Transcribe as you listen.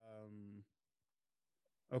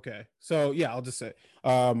Okay. So yeah, I'll just say,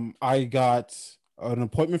 I got an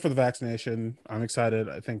appointment for the vaccination. I'm excited.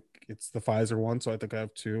 I think it's the Pfizer one, so I think I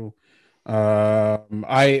have two.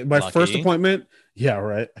 I my first Lucky. appointment, yeah,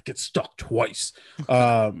 right. I get stuck twice.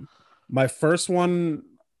 My first one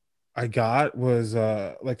I got was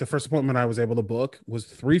like the first appointment I was able to book was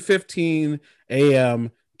 3:15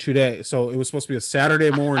 a.m. today. So it was supposed to be a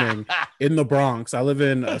Saturday morning in the Bronx. I live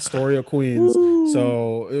in Astoria, Queens. Woo.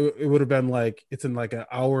 So it would have been like it's in like an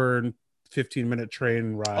hour and 15-minute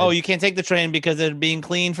train Oh, ride. you can't take the train because they're being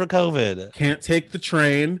cleaned for COVID. Can't take the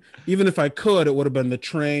train. Even if I could, it would have been the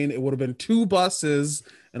train. It would have been two buses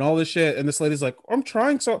and all this shit. And this lady's like, I'm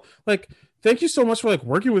trying so like thank you so much for like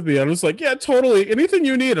working with me. And I was like, yeah, totally. Anything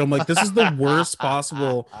you need. I'm like, this is the worst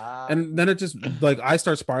possible. And then it just like I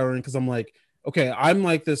start spiraling because I'm like, okay, I'm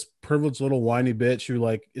like this privileged little whiny bitch who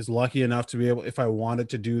like is lucky enough to be able, if I wanted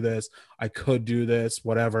to do this, I could do this,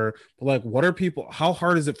 whatever. But like, what are people, how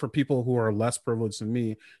hard is it for people who are less privileged than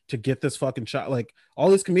me to get this fucking shot? Like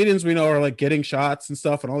all these comedians we know are like getting shots and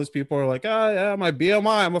stuff, and all these people are like, ah, yeah, my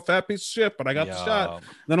BMI, I'm a fat piece of shit, but I got the shot. And Yeah.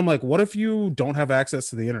 then I'm like, what if you don't have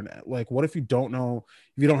access to the internet? Like, what if you don't know,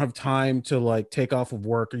 if you don't have time to like take off of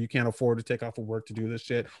work, or you can't afford to take off of work to do this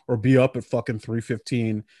shit, or be up at fucking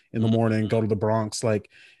 3:15 in the morning, go to the Bronx, like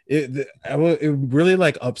it really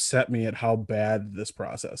like upset me at how bad this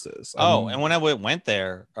process is. Oh, and I'm when I went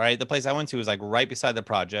there, all right, the place I went to was like right beside the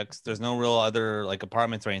projects. There's no real other like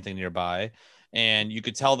apartments or anything nearby. And you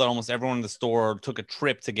could tell that almost everyone in the store took a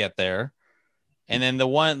trip to get there. And then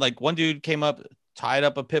one dude came up, tied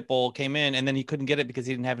up a pit bull, came in, and then he couldn't get it because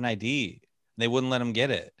he didn't have an ID. They wouldn't let him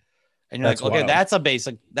get it. And you're like, That's okay,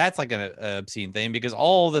 wild. that's like an obscene thing because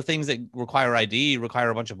all the things that require ID require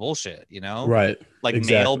a bunch of bullshit, Right. like mail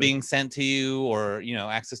Exactly. being sent to you or,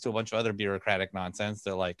 access to a bunch of other bureaucratic nonsense.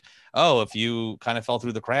 They're like, oh, if you kind of fell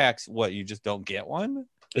through the cracks, what, you just don't get one?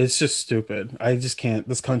 It's just stupid. I just can't.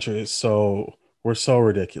 This country is so, we're so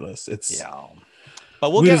ridiculous. It's, Yeah.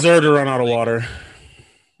 But we'll we get them deserve to run out of eventually. water.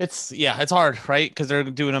 It's hard, right? Because they're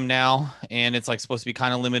doing them now, and it's like supposed to be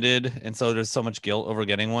kind of limited, and so there's so much guilt over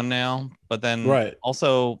getting one now. But then Right.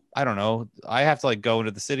 also, I don't know, I have to like go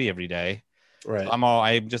into the city every day, so Right.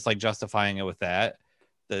 I'm just like justifying it with that.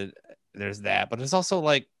 The There's that, but it's also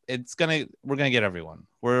like we're gonna get everyone.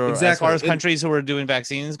 We're as far Exactly. as countries who are doing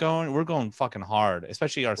vaccines going, we're going fucking hard,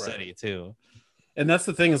 especially our Right. city too. And that's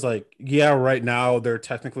the thing is like, yeah, right now they're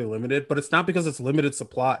technically limited, but it's not because it's limited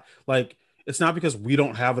supply. Like, it's not because we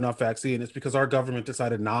don't have enough vaccine. It's because our government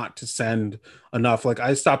decided not to send enough. Like,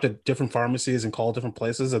 I stopped at different pharmacies and called different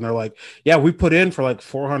places, and they're like, yeah, we put in for like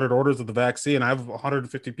 400 orders of the vaccine. I have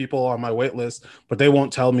 150 people on my wait list, but they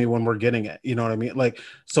won't tell me when we're getting it. You know what I mean? Like,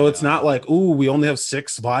 so it's Yeah. not like, ooh, we only have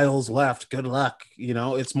 6 vials left. Good luck.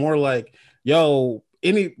 It's more like, yo,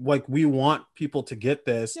 any like we want people to get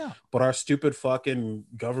this, Yeah. but our stupid fucking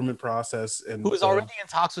government process Who and was the already in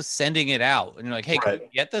talks with sending it out. And you're like, hey, can we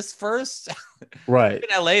right, get this first? right. In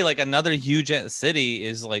LA, like another huge city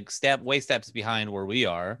is like steps behind where we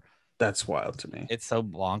are. That's wild to me. It's so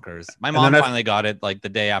bonkers. My And then mom I finally got it like the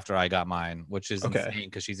day after I got mine, which is okay, insane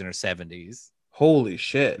because she's in her 70s. holy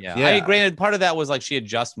shit, Yeah. I yeah, granted part of that was like she had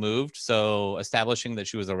just moved. So establishing that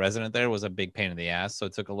she was a resident there was a big pain in the ass. So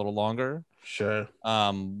it took a little longer. sure,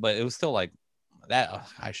 But it was still like that. Oh,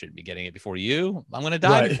 I should be getting it before you. I'm gonna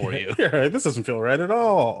die right. before you. Yeah, right. This doesn't feel right at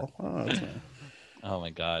all. Oh, that's right. Oh my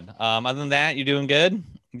god. Other than that, you doing good?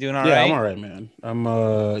 You doing all Yeah, I'm right? all right, man.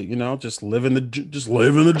 I'm just living the dream, just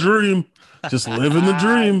living the dream, just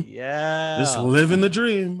Yeah. living the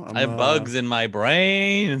dream. I have bugs in my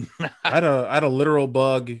brain. I had a literal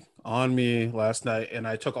bug on me last night, and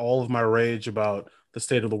I took all of my rage about the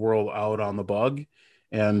state of the world out on the bug,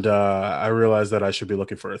 and I realized that I should be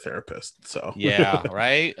looking for a therapist. So, Yeah,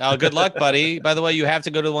 right. Oh, good luck, buddy. By the way, you have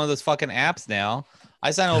to go to one of those fucking apps now.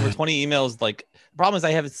 I sent over 20 emails. Like, the problem is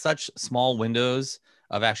I have such small windows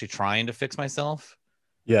of actually trying to fix myself.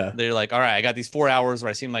 yeah, They're like, all right, I got these 4 hours where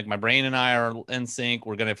I seem like my brain and I are in sync.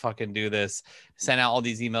 We're gonna fucking do this. Send out all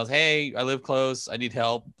these emails. Hey, I live close. I need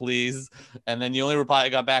help, please. And then the only reply I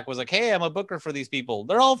got back was like, hey, I'm a booker for these people.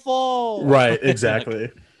 They're all full. right, Like,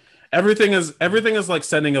 exactly. Everything is like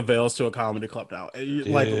sending a veils to a comedy club now.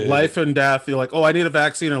 Like dude. life and death. You're like, oh, I need a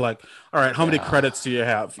vaccine. Or like, all right, how many Yeah. credits do you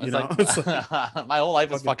have? It's like It's like my whole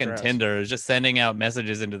life is fucking fucking trash. Tinder. Is just sending out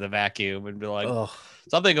messages into the vacuum and be like, Ugh.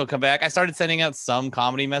 something will come back. I started sending out some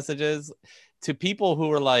comedy messages to people who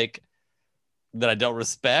were like, that I don't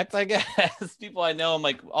respect, I guess. People I know, I'm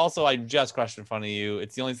like, also, I just crushed in front of you.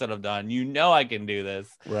 It's the only set I've done. You know I can do this.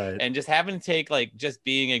 Right. And just having to take, like, just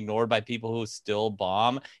being ignored by people who still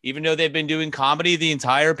bomb, even though they've been doing comedy the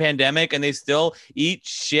entire pandemic and they still eat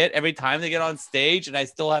shit every time they get on stage, and I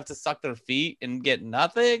still have to suck their feet and get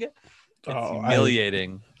nothing. It's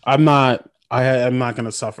humiliating. I'm not going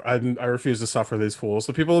to suffer. I refuse to suffer these fools.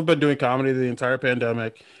 The people who've been doing comedy the entire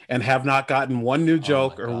pandemic and have not gotten one new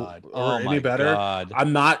joke or any better. God.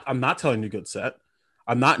 I'm not telling you good set.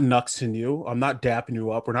 I'm not nuxing you. I'm not dapping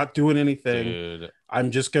you up. We're not doing anything. Dude.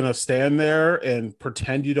 I'm just going to stand there and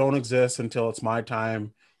pretend you don't exist until it's my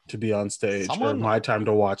time to be on stage or my time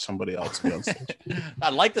to watch somebody else be on stage. I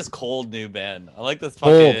like this cold new Ben. I like this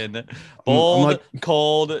fucking bold,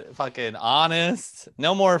 cold, fucking honest.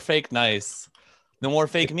 No more fake nice. No more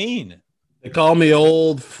fake mean. They call me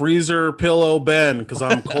old freezer pillow Ben because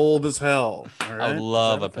I'm cold as hell. All right? I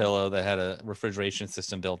love a pillow that had a refrigeration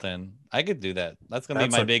system built in. I could do that. That's going to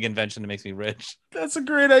be my big invention that makes me rich. That's a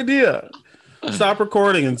great idea. Stop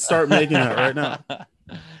recording and start making it right now.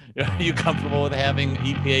 Are you comfortable with having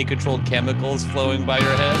EPA controlled chemicals flowing by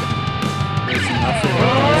your head? There's nothing.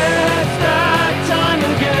 It's that time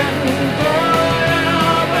again.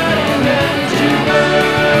 To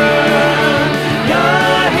burn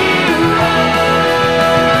your heroes.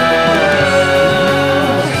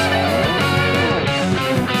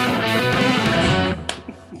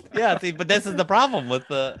 Yeah, see, but this is the problem with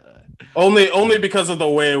the only because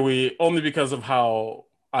of how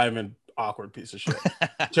I'm an awkward piece of shit.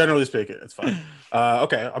 Generally speaking, it's fine.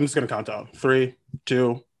 Okay, I'm just gonna count down. 3,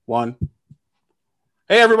 2, 1.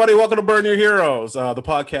 Hey everybody, welcome to Burn Your Heroes, the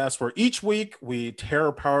podcast where each week we tear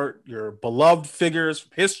apart your beloved figures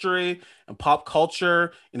from history and pop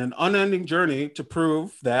culture in an unending journey to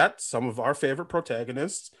prove that some of our favorite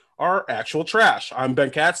protagonists are actual trash. I'm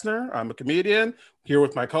Ben Katzner. I'm a comedian here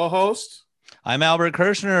with my co-host. I'm Albert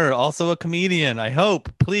Kirshner, also a comedian. I hope,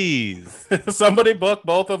 please. Somebody book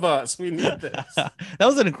both of us. We need this. That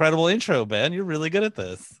was an incredible intro, Ben. You're really good at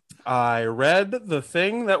this. I read the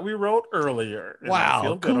thing that we wrote earlier. Wow, I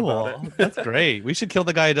feel good about it. That's great. We should kill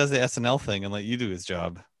the guy who does the SNL thing and let you do his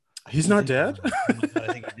job. He's not dead. I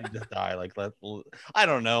think he did just die. Like, I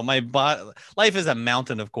don't know. My life is a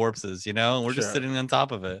mountain of corpses, you know, and we're just sitting on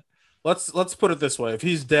top of it. Let's put it this way. If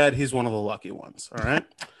he's dead, he's one of the lucky ones. All right.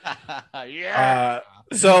 Yeah.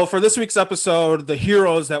 So for this week's episode, the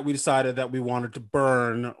heroes that we decided that we wanted to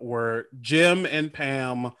burn were Jim and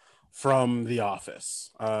Pam from The Office.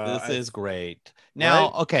 This is great. Now,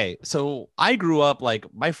 right? Okay, so I grew up,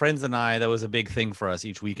 like, my friends and I, that was a big thing for us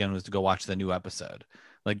each weekend was to go watch the new episode.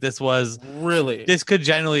 Like, they could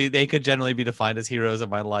generally be defined as heroes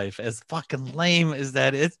of my life. As fucking lame as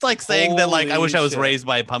that, it's like saying that, like, I wish I was raised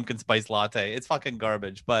by a pumpkin spice latte. It's fucking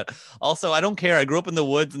garbage. But also, I don't care. I grew up in the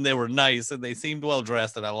woods and they were nice and they seemed well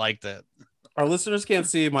dressed and I liked it. Our listeners can't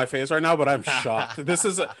see my face right now, but I'm shocked. This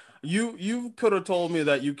is you could have told me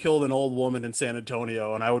that you killed an old woman in San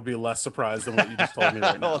Antonio, and I would be less surprised than what you just told me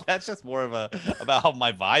right now. Well, that's just more of about how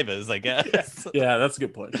my vibe is, I guess. Yeah, that's a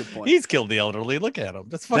good point. He's killed the elderly. Look at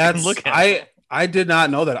him. Look at him. I did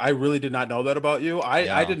not know that. I really did not know that about you.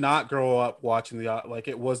 I did not grow up watching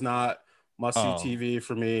it was not must-see TV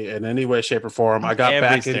for me in any way, shape, or form. I got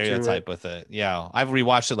back into stereotype with it. Yeah, I've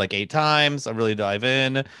rewatched it like 8 times. I really dive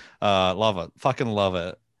in. Love it. Fucking love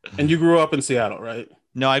it. And you grew up in Seattle, right?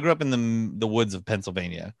 No, I grew up in the woods of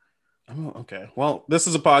Pennsylvania. Oh, okay. Well, this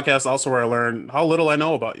is a podcast also where I learn how little I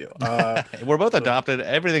know about you. We're both adopted.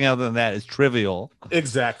 Everything other than that is trivial.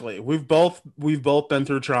 Exactly. We've both been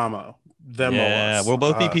through trauma. We'll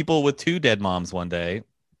both be people with 2 dead moms one day.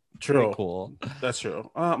 True. Pretty cool. That's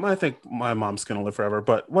true. I think my mom's gonna live forever,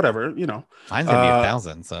 but whatever, you know. Mine's gonna be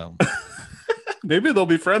 1,000. So. Maybe they'll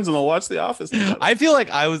be friends and they'll watch The Office together. I feel like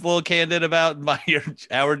I was a little candid about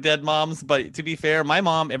our dead moms, but to be fair, my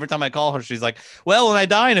mom, every time I call her, she's like, well, when I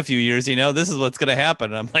die in a few years, you know, this is what's going to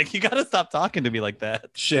happen. And I'm like, you got to stop talking to me like that.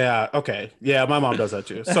 Yeah. Okay. Yeah. My mom does that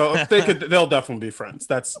too. So they'll definitely be friends.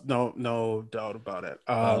 That's no doubt about it.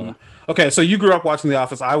 Okay. So you grew up watching The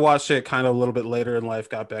Office. I watched it kind of a little bit later in life,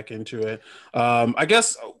 got back into it. I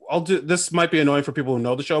guess this might be annoying for people who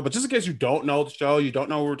know the show, but just in case you don't know the show, you don't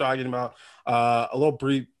know what we're talking about, a little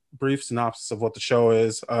brief synopsis of what the show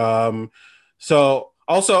is. So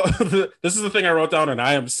also this is the thing I wrote down and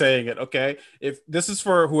I am saying it. Okay. If this is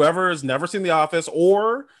for whoever has never seen The Office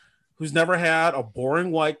or who's never had a boring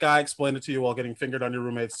white guy explain it to you while getting fingered on your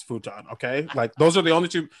roommate's futon. Okay, like those are the only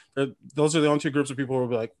two. Those are the only two groups of people who will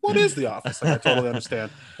be like, "What is The Office?" Like I totally understand.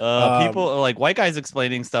 People like white guys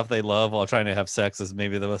explaining stuff they love while trying to have sex is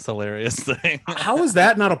maybe the most hilarious thing. How is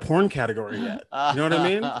that not a porn category yet? You know what I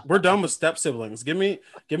mean? We're done with step siblings. Give me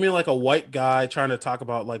like a white guy trying to talk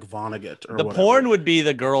about like Vonnegut or The whatever. porn would be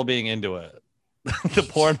the girl being into it. The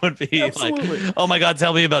porn would be Absolutely. like, "Oh my god,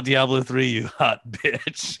 tell me about Diablo 3, you hot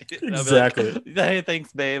bitch." And I'd be Exactly. like, "Hey,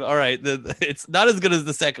 thanks, babe. All right, it's not as good as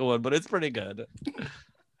the second one, but it's pretty good."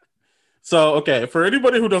 So, okay, for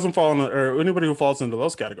anybody who doesn't fall in, or anybody who falls into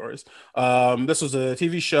those categories, this was a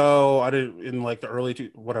TV show I did in like the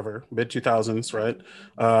mid 2000s, right?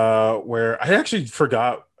 Where I actually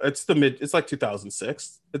forgot it's like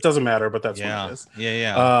 2006. It doesn't matter, but that's what it is.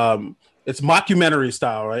 Yeah. It's mockumentary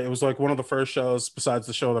style, right? It was like one of the first shows besides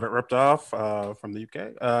the show that it ripped off from the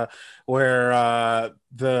UK, where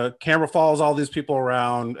the camera follows all these people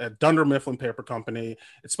around at Dunder Mifflin Paper Company.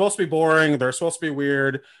 It's supposed to be boring. They're supposed to be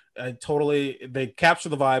weird. They capture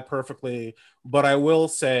the vibe perfectly. But I will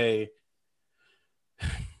say,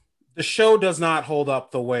 the show does not hold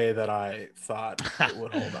up the way that I thought it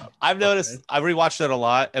would hold up. I've noticed, I've rewatched it a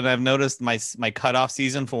lot, and I've noticed my cutoff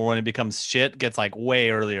season for when it becomes shit gets like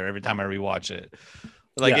way earlier every time I rewatch it.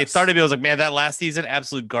 Like it started, I was like, man, that last season,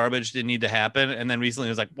 absolute garbage, didn't need to happen. And then recently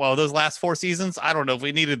it was like, well, those last 4 seasons, I don't know if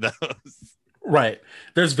we needed those. Right.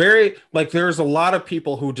 There's a lot of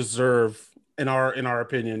people who deserve, in our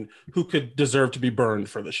opinion, who could deserve to be burned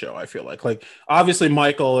for the show. I feel like obviously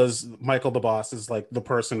Michael the boss is like the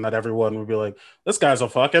person that everyone would be like, this guy's a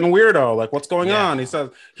fucking weirdo. Like, what's going on? He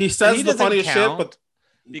says the funniest shit, but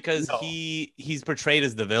because he's portrayed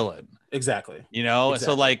as the villain. Exactly. You know,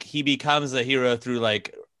 so like he becomes a hero through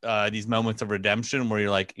like these moments of redemption where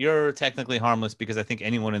you're like, you're technically harmless because I think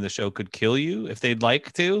anyone in the show could kill you if they'd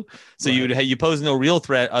like to. So you pose no real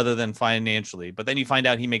threat other than financially. But then you find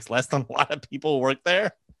out he makes less than a lot of people who work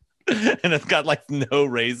there. And it's got like no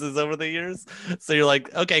raises over the years. So you're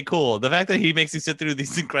like, okay, cool. The fact that he makes you sit through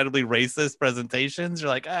these incredibly racist presentations, you're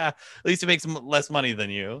like, at least he makes less money than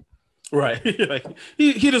you. Right. Like,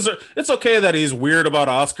 he deserves. It's okay that he's weird about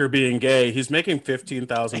Oscar being gay. He's making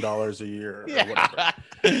 $15,000 a year or whatever.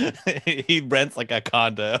 He rents like a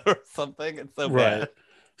condo or something. It's so bad.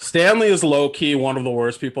 Stanley is low key one of the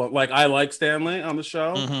worst people. Like, I like Stanley on the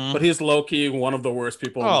show, but he's low key one of the worst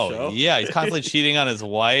people on the show. Yeah, he's constantly cheating on his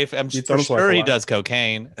wife. I'm sure he does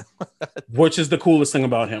cocaine. Which is the coolest thing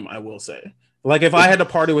about him, I will say. Like, if I had to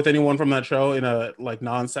party with anyone from that show in a like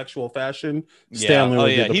non-sexual fashion, Stanley would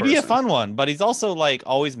be the he'd person. be a fun one. But he's also like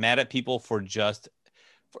always mad at people for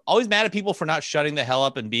not shutting the hell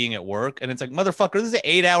up and being at work. And it's like, motherfucker, this is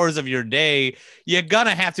 8 hours of your day. You're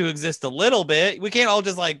gonna have to exist a little bit. We can't all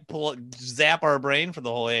just like zap our brain for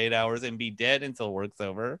the whole 8 hours and be dead until work's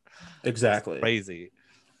over. Exactly. It's crazy.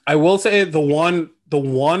 I will say the one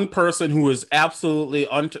person who is absolutely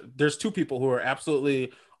there's two people who are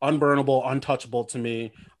absolutely unburnable, untouchable to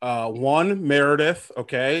me. One, Meredith.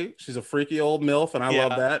 Okay, she's a freaky old MILF, and I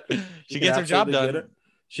love that. She gets her job done.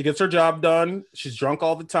 She gets her job done. She's drunk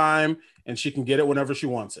all the time, and she can get it whenever she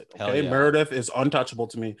wants it. Okay, Meredith is untouchable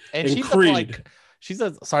to me. And she's Creed.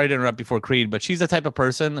 Sorry to interrupt before Creed, but she's the type of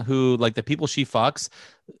person who, like, the people she fucks,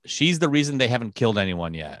 she's the reason they haven't killed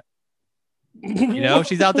anyone yet. You know,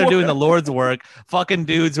 she's out there doing the Lord's work, fucking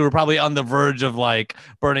dudes who are probably on the verge of like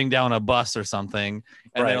burning down a bus or something.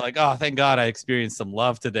 And they're like, oh, thank God I experienced some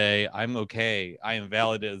love today. I'm okay. I am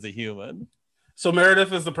valid as a human. So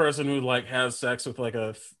Meredith is the person who like has sex with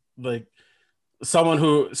someone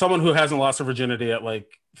who hasn't lost her virginity at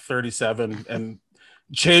like 37 and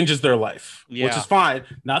changes their life, which is fine.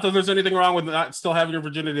 Not that there's anything wrong with not still having your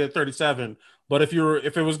virginity at 37. But if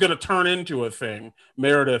it was going to turn into a thing,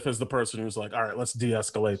 Meredith is the person who's like, all right, let's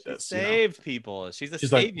de-escalate this. Save people. She's a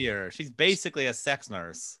savior. Like, she's basically a sex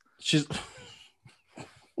nurse. She's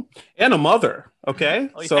and a mother. Okay,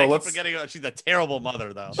 so let's forgetting she's a terrible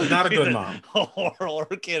mother though. She's not a good mom. Her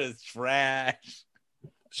kid is trash.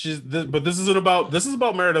 But this is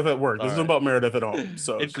about Meredith at work. This isn't about Meredith at home.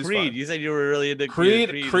 So it's Creed. Fine. You said you were really into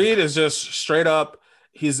Creed. Creed is just straight up.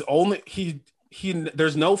 There's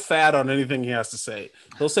no fat on anything he has to say.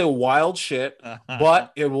 He'll say wild shit,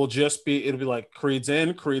 but it'll be like Creed's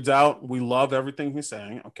in, Creed's out. We love everything he's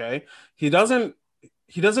saying. Okay. He doesn't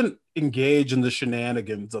engage in the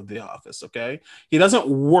shenanigans of The Office. Okay. He doesn't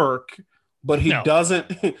work, but he doesn't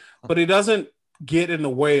get in the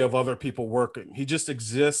way of other people working. He just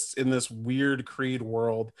exists in this weird Creed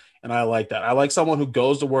world. And I like that. I like someone who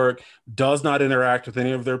goes to work, does not interact with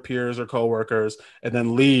any of their peers or coworkers, and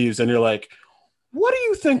then leaves. And you're like, what do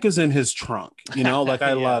you think is in his trunk? You know, like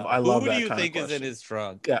I love Who that do you kind think of is in question. his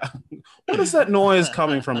trunk? Yeah. What is that noise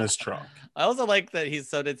coming from his trunk? I also like that he's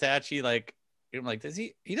so detached. He like, I'm like, does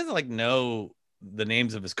he doesn't like know the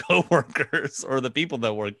names of his coworkers or the people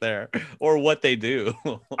that work there or what they do.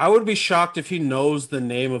 I would be shocked if he knows the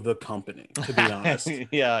name of the company, to be honest.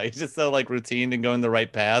 Yeah, he's just so like routine and going the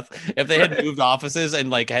right path. If they had moved offices and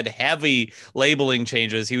like had heavy labeling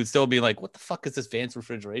changes, he would still be like, "What the fuck is this Vance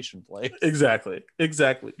refrigeration place?" Exactly.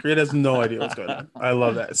 Creed has no idea what's going on. I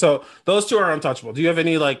love that. So those two are untouchable. Do you have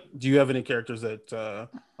any characters that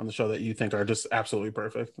on the show that you think are just absolutely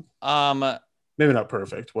perfect? Um, Maybe not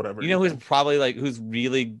perfect, whatever. you know who's think. probably like who's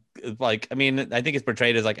really like, I mean, I think it's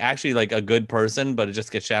portrayed as like actually like a good person, but it just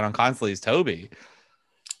gets shat on constantly is Toby.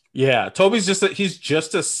 Yeah, he's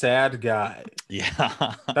just a sad guy.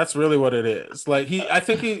 Yeah. That's really what it is. Like I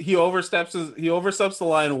think he oversteps the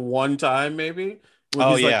line one time maybe when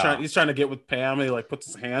Oh he's yeah. trying to get with Pam and he like puts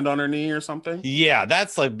his hand on her knee or something. Yeah,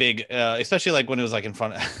 that's like big, especially like when it was like in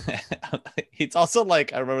front of. It's also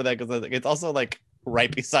like I remember that because it's also like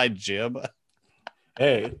right beside Jim.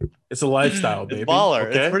 Hey, it's a lifestyle, It's baby. baller.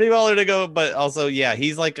 Okay? It's pretty baller to go, but also yeah,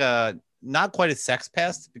 he's like not quite a sex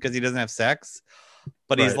pest because he doesn't have sex,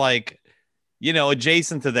 but he's Right. like, you know,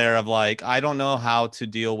 adjacent to there of like, I don't know how to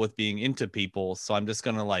deal with being into people, so I'm just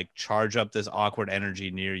gonna like charge up this awkward energy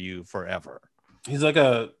near you forever. He's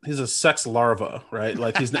a sex larva, right?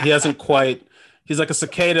 Like he hasn't quite he's like a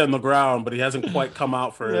cicada in the ground, but he hasn't quite come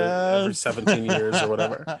out for every 17 years or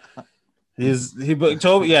whatever.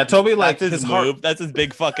 Toby like That's his his move. heart. That's his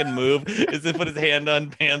big fucking move. Is to put his hand on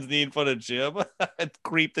Pam's knee in front of Jim and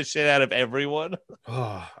creep the shit out of everyone.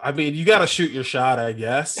 Oh, I mean, you got to shoot your shot, I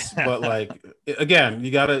guess. But like, again, you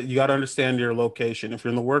gotta understand your location. If you're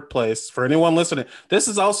in the workplace, for anyone listening, this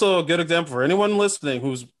is also a good example for anyone listening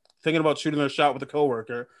who's thinking about shooting their shot with a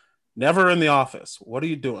coworker. Never in the office. What are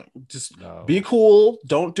you doing? Just be cool.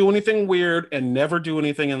 Don't do anything weird, and never do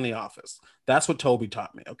anything in the office. That's what Toby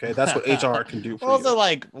taught me. Okay, that's what HR can do for Also, you.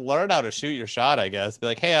 like, learn how to shoot your shot, I guess. Be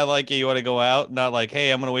like, hey, I like you. You want to go out? Not like,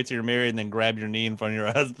 hey, I'm gonna wait till you're married and then grab your knee in front of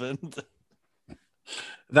your husband.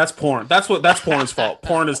 That's porn. That's porn's fault.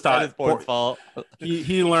 Porn is That taught. is Porn's fault.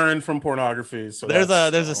 He learned from pornography. So There's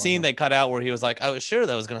a scene they cut out where he was like, I was sure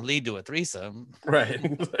that was gonna lead to a threesome. right.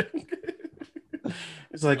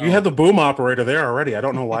 It's like you had the boom operator there already. I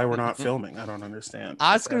don't know why we're not filming. I don't understand.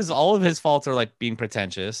 Oscar's all of his faults are like being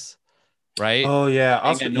pretentious, right? Oh yeah,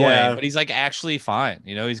 Being Oscar, annoying, yeah. but he's like actually fine.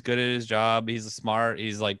 You know, he's good at his job. He's smart.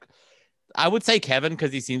 He's like, I would say Kevin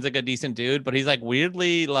because he seems like a decent dude, but he's like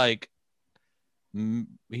weirdly like,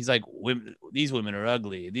 he's like, these women are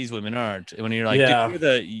ugly. These women aren't. And when you're like, Yeah.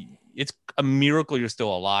 dude, it's a miracle you're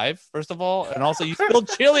still alive, first of all, and also you spilled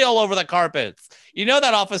chili all over the carpets. You know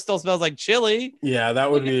that office still smells like chili. Yeah,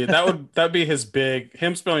 that'd be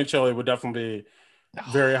him spilling chili would definitely be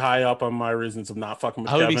very high up on my reasons of not fucking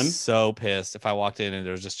with I would Kevin. be so pissed if I walked in and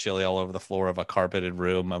there was just chili all over the floor of a carpeted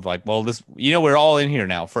room. Of like, well, this, you know, we're all in here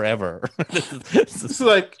now forever. this It's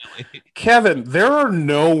like, Kevin, there are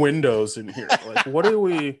no windows in here. Like, what are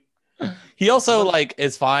we? He also like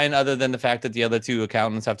is fine, other than the fact that the other two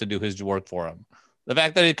accountants have to do his work for him. The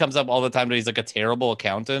fact that it comes up all the time that he's like a terrible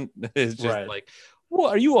accountant is just Right. like, well,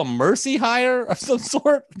 are you a mercy hire of some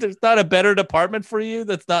sort? There's not a better department for you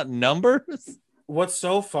that's not numbers. What's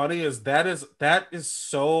so funny is that is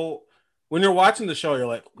so when you're watching the show, you're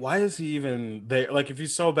like, why is he even there? Like, if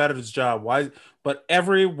he's so bad at his job, why? But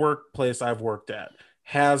every workplace I've worked at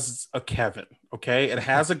has a Kevin. Okay, it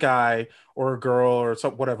has a guy or a girl or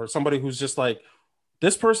whatever, somebody who's just like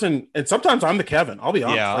this person. And sometimes I'm the Kevin. I'll be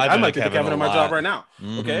honest. Yeah, like, I've I been might a be the Kevin Kevin a in my lot. job right now.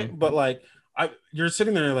 Okay, Mhm. but like, you're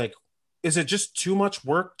sitting there like, is it just too much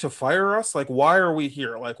work to fire us? Like, why are we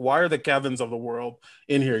here? Like, why are the Kevins of the world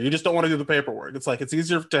in here? You just don't want to do the paperwork. It's like, it's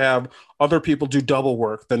easier to have other people do double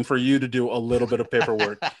work than for you to do a little bit of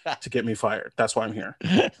paperwork to get me fired. That's why I'm here.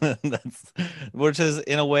 That's, which is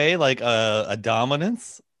in a way like a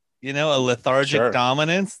dominance, you know, a lethargic Sure.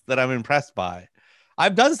 dominance that I'm impressed by.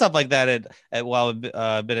 I've done stuff like that at well, been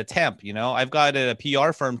a temp, you know. I've got a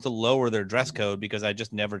PR firm to lower their dress code because I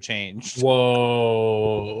just never changed.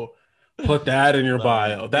 Whoa. Put that in your So,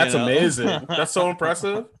 bio. That's you know. amazing. That's so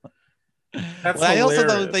impressive. That's Well, I also don't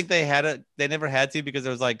hilarious. think they had it. They never had to because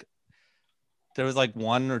there was like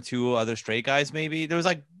one or two other straight guys. Maybe there was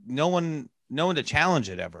like no one to challenge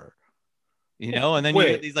it ever. You know, and then you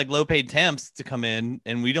Wait. get these like low paid temps to come in,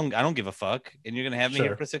 and I don't give a fuck. And you're gonna have me here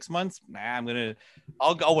Sure. for 6 months? Nah,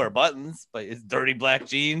 I'll wear buttons, but it's dirty black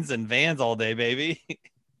jeans and Vans all day, baby.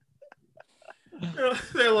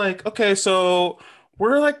 They're like, okay, so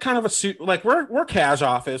we're like kind of a suit, like we're cash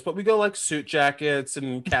office, but we go like suit jackets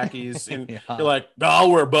and khakis, and Yeah. you're like, no,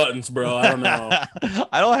 I'll wear buttons, bro. I don't know.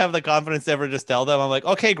 I don't have the confidence to ever just tell them. I'm like,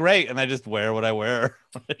 okay, great, and I just wear what I wear.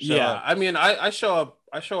 when I show Yeah, up. I mean, I show up.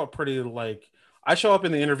 I show up pretty like I show up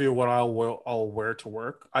in the interview what I'll wear to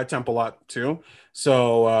work. I temp a lot too,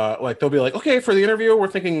 so like they'll be like, okay, for the interview, we're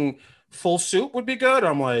thinking full suit would be good.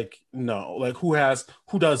 I'm like, no, like who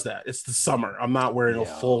does that? It's the summer. I'm not wearing a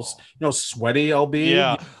full, sweaty I'll be.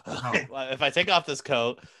 Yeah. No. If I take off this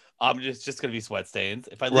coat, I'm just gonna be sweat stains.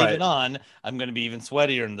 If I leave Right. it on, I'm gonna be even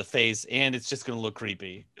sweatier in the face, and it's just gonna look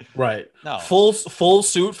creepy. Right. No. Full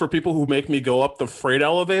suit for people who make me go up the freight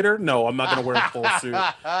elevator. No, I'm not gonna wear a full suit.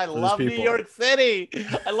 I those love New people. York City.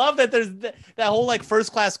 I love that there's that whole like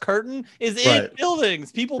first class curtain is in Right.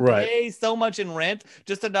 buildings. People Right. pay so much in rent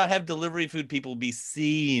just to not have delivery food people be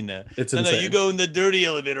seen. It's No, insane. you go in the dirty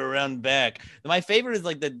elevator around back. My favorite is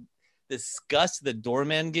like the disgust the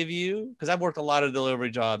doormen give you, because I've worked a lot of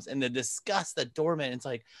delivery jobs, and the disgust that doorman, it's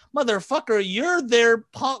like, motherfucker, you're their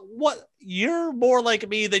what? You're more like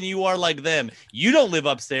me than you are like them. You don't live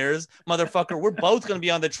upstairs, motherfucker. We're both gonna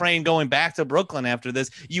be on the train going back to Brooklyn after this.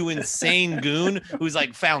 You insane goon who's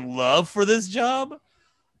like found love for this job.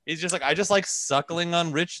 He's just like, I just like suckling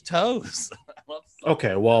on rich toes. I love suckling.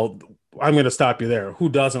 Okay, well, I'm gonna stop you there. Who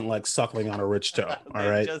doesn't like suckling on a rich toe? All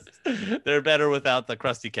right. They're better without the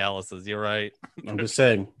crusty calluses. You're right. I'm just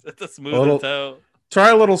saying. It's a smoother little- toe. Try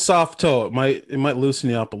a little soft toe. It might loosen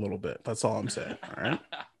you up a little bit. That's all I'm saying. All right.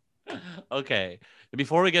 Okay.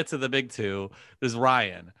 Before we get to the big two, there's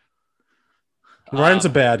Ryan. Ryan's a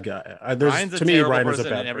bad guy. Ryan's To me, terrible Ryan is a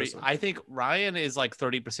person in bad person. I think Ryan is like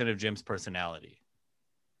 30% of Jim's personality.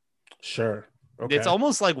 Sure. Okay. It's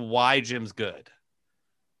almost like why Jim's good.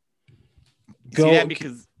 Go- See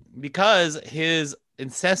that? Because his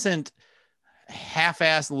incessant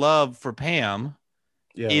half-assed love for Pam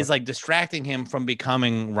yeah. is like distracting him from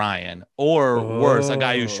becoming Ryan, or worse, a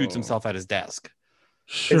guy who shoots Oh. himself at his desk.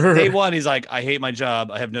 Sure. Day one, he's like, I hate my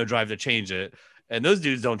job. I have no drive to change it. And those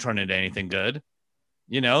dudes don't turn into anything good.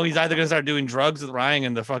 You know, he's either going to start doing drugs with Ryan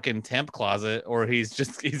in the fucking temp closet, or he's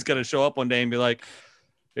going to show up one day and be like,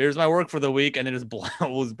 here's my work for the week. And then just blow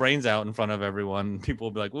his brains out in front of everyone. People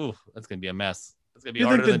will be like, ooh, that's going to be a mess. It's going to be You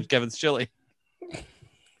think harder than Kevin's chili.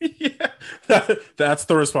 Yeah. That's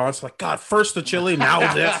the response. Like, God, first the chili,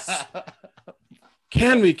 now this.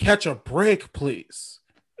 Can we catch a break, please?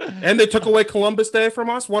 And they took away Columbus Day from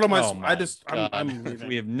us. What am I? Oh my I'm leaving.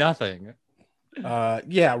 We have nothing.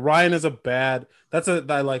 Yeah, Ryan is a bad.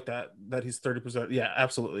 I like that he's 30%. Yeah,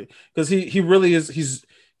 absolutely. Because he really is.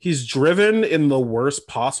 He's driven in the worst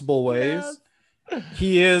possible ways.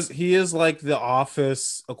 Yes. He is like the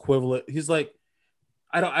Office equivalent. He's like,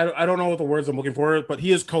 I don't know what the words I'm looking for, but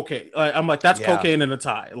he is cocaine. I'm like, that's Yeah. cocaine in a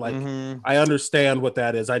tie. Like, Mhm. I understand what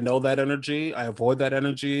that is. I know that energy. I avoid that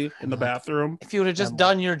energy in the bathroom. If you would have just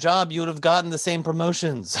done your job, you would have gotten the same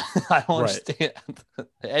promotions. I don't Right. understand.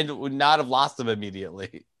 And would not have lost them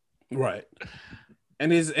immediately. Right.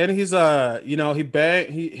 And he's him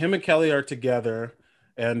and Kelly are together,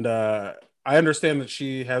 and I understand that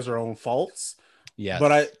she has her own faults, Yes.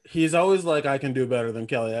 but he's always like, I can do better than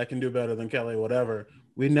Kelly. I can do better than Kelly, whatever.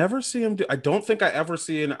 We never see him do. I don't think I ever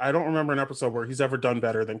see I don't remember an episode where he's ever done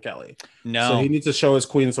better than Kelly. No. So he needs to show his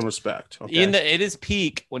queen some respect. Okay? It is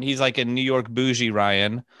peak when he's like in New York bougie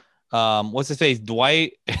Ryan. What's his face?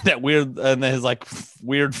 Dwight, that weird, and then his like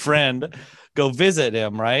weird friend go visit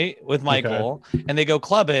him, right? With Michael, and they go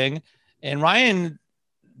clubbing, and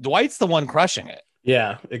Dwight's the one crushing it.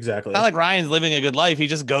 Yeah, exactly. It's not like Ryan's living a good life. He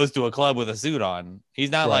just goes to a club with a suit on.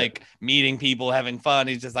 He's not Right. like meeting people, having fun.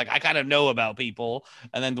 He's just like, I kind of know about people.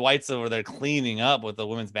 And then Dwight's over there cleaning up with the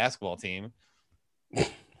women's basketball team.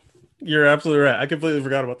 You're absolutely right. I completely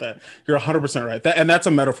forgot about that. You're 100% right. And that's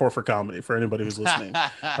a metaphor for comedy for anybody who's listening.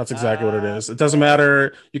 That's exactly what it is. It doesn't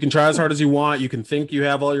matter. You can try as hard as you want. You can think you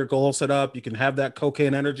have all your goals set up. You can have that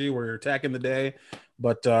cocaine energy where you're attacking the day.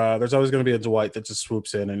 But there's always going to be a Dwight that just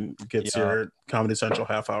swoops in and gets Yeah. your Comedy Central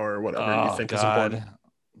half hour or whatever you Oh, think is God. important.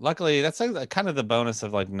 Luckily, that's like kind of the bonus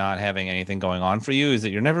of like not having anything going on for you is that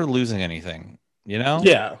you're never losing anything, you know?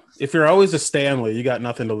 Yeah. If you're always a Stanley, you got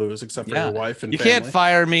nothing to lose except for Yeah. your wife and You family. can't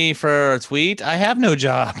fire me for a tweet. I have no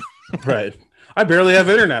job. Right. I barely have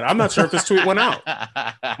internet. I'm not sure if this tweet went out.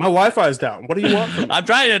 My Wi-Fi is down. What do you want from me? I'm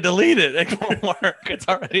trying to delete it. It won't work. It's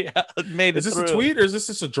already made it Is this a through. tweet or is this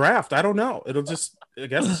just a draft? I don't know. I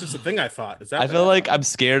guess it's just a thing I thought. Is that I feel like I'm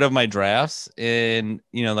scared of my drafts, and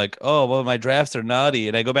like, oh well, my drafts are naughty,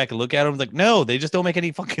 and I go back and look at them, like, no, they just don't make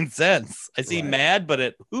any fucking sense. I see Right. mad,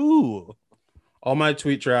 but ooh, all my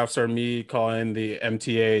tweet drafts are me calling the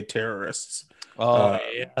MTA terrorists. Oh,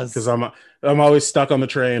 yes. Because I'm always stuck on the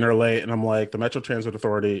train or late, and I'm like, the Metro Transit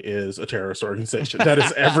Authority is a terrorist organization. That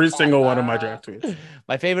is every single one of my draft tweets.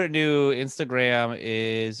 My favorite new Instagram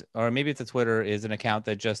is, or maybe it's a Twitter, is an account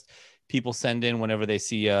that just people send in whenever they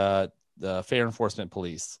see the Fair Enforcement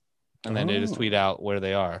Police, and then they just tweet out where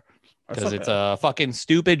they are. Because it's a fucking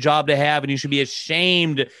stupid job to have, and you should be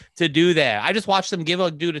ashamed to do that. I just watched them give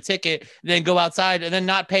a dude a ticket, and then go outside, and then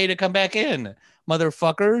not pay to come back in.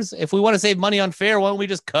 Motherfuckers. If we want to save money on fare, why don't we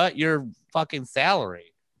just cut your fucking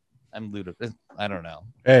salary? I'm ludicrous. I don't know.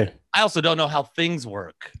 Hey, I also don't know how things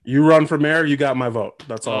work. you run for mayor, you got my vote.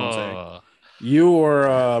 That's all I'm saying. You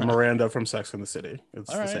or Miranda from Sex and the City. It's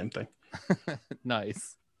All the right. same thing.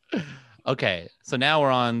 Nice. Okay, so now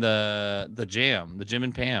we're on the Jim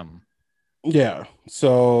and Pam. Yeah.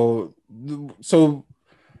 So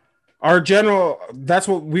our general, that's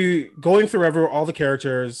what we going through all the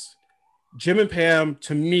characters. Jim and Pam,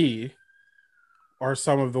 to me, are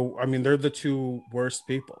some of the, I mean, they're the two worst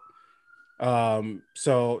people.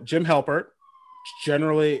 So Jim Halpert,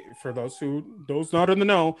 generally, for those not in the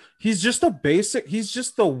know, he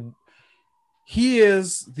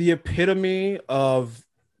is the epitome of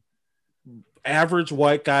average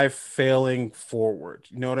white guy failing forward.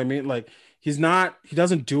 You know what I mean? Like, he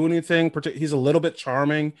doesn't do anything. He's a little bit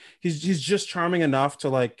charming. He's just charming enough to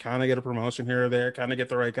like kind of get a promotion here or there, kind of get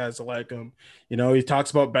the right guys to like him. You know, he talks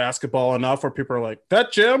about basketball enough where people are like,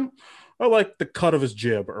 that Jim, or like the cut of his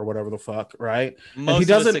jib or whatever the fuck, right? Most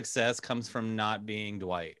of the success comes from not being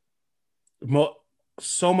Dwight.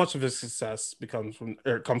 So much of his success comes from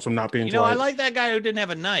not being. You know, Dwight. I like that guy who didn't have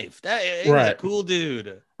a knife. He's a cool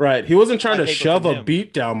dude. Right. He wasn't trying to shove a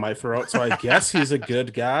beat down my throat, so I guess he's a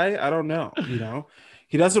good guy. I don't know. You know,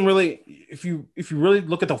 he doesn't really. If you really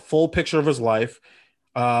look at the full picture of his life,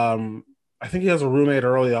 I think he has a roommate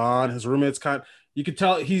early on. His roommate's you could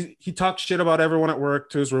tell he talks shit about everyone at work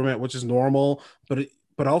to his roommate, which is normal, but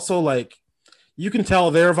also like, you can tell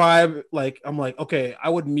their vibe. Like, I'm like, okay, I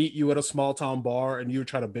would meet you at a small town bar and you would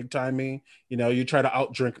try to big time me. You know, you try to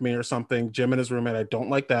outdrink me or something. Jim and his roommate, I don't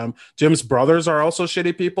like them. Jim's brothers are also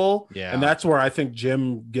shitty people. Yeah. And that's where I think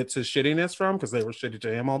Jim gets his shittiness from, because they were shitty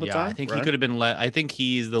to him all the time. I think he could have been I think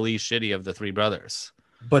he's the least shitty of the three brothers.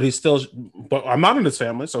 But but I'm not in his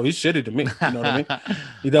family, so he's shitty to me. You know what I mean?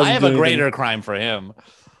 He doesn't. I have a greater crime for him.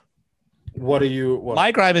 What?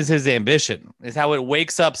 My crime is his ambition. Is how it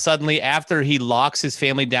wakes up suddenly after he locks his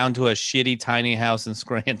family down to a shitty tiny house in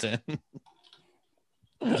Scranton.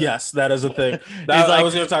 Yes, that is a thing. He's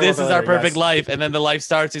like, this is our perfect yes. life, and then the life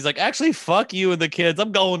starts. He's like, actually, fuck you and the kids.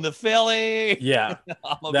 I'm going to Philly. Yeah,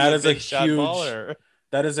 that is a huge.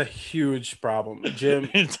 That is a huge problem, Jim.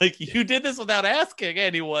 It's like, you did this without asking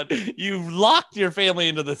anyone. You locked your family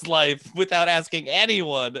into this life without asking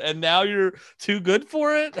anyone, and now you're too good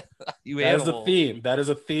for it. That is a theme. That is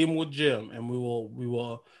a theme with Jim, and we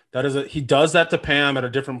will. He does that to Pam at a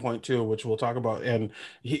different point too, which we'll talk about. And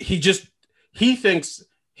he thinks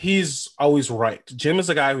he's always right. Jim is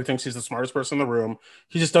a guy who thinks he's the smartest person in the room.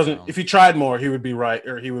 He just doesn't. If he tried more, he would be right,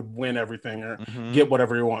 or he would win everything, or get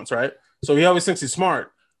whatever he wants. Right. So he always thinks he's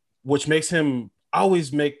smart, which makes him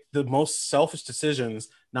always make the most selfish decisions,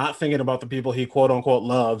 not thinking about the people he quote unquote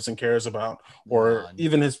loves and cares about, or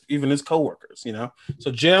even his coworkers, you know?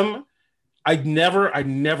 So Jim, I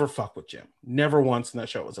never fuck with Jim. Never once in that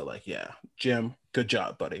show was it like, yeah, Jim, good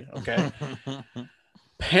job, buddy. Okay.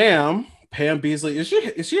 Pam Beasley, is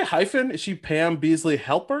she a hyphen? Is she Pam Beasley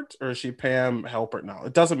Halpert, or is she Pam Halpert now?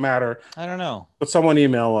 It doesn't matter. I don't know. But someone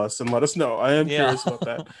email us and let us know. I am curious about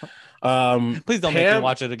that. Please don't make me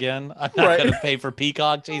watch it again. I'm not going to pay for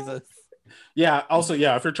Peacock. Jesus. Yeah. Also,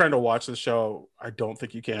 yeah, if you're trying to watch the show, I don't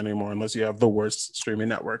think you can anymore unless you have the worst streaming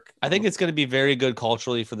network. I think it's going to be very good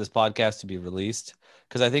culturally for this podcast to be released,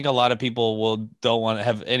 because I think a lot of people don't want to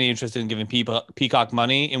have any interest in giving Peacock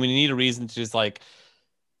money, and we need a reason to just like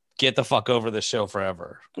get the fuck over the show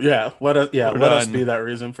forever. Yeah. Let us be that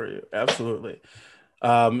reason for you. Absolutely.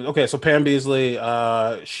 Okay. So Pam Beasley,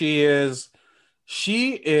 she is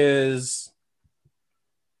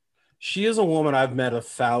a woman I've met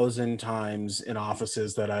 1,000 times in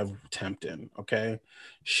offices that I've temped in. Okay.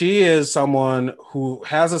 She is someone who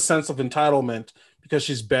has a sense of entitlement because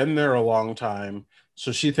she's been there a long time.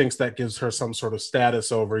 So she thinks that gives her some sort of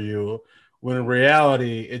status over you, when in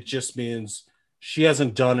reality, it just means she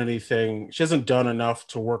hasn't done anything. She hasn't done enough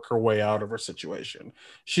to work her way out of her situation.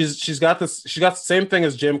 She's got the same thing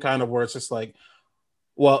as Jim, kind of, where it's just like,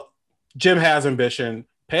 well, Jim has ambition.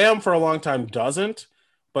 Pam for a long time doesn't,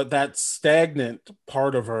 but that stagnant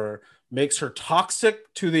part of her makes her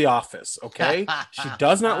toxic to the office. Okay. She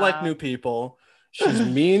does not like new people. She's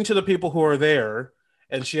mean to the people who are there.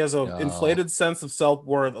 and she has an No. inflated sense of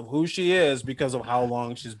self-worth of who she is because of how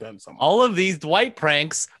long she's been somewhere. All of these Dwight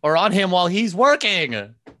pranks are on him while he's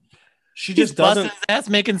working. She He's just busting doesn't. his ass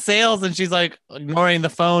making sales, and she's like ignoring the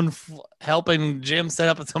phone, helping Jim set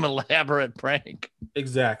up some elaborate prank.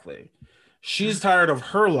 Exactly. She's tired of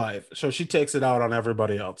her life, so she takes it out on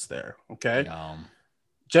everybody else there. Okay.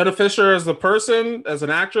 Jenna Fisher as the person, as an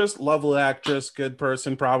actress, lovely actress, good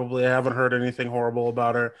person. Probably I haven't heard anything horrible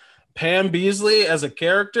about her. Pam Beasley as a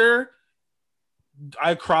character,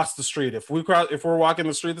 I cross the street. If we're walking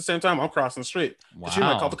the street at the same time, I'm crossing the street. She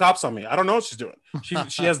might call the cops on me. I don't know what she's doing.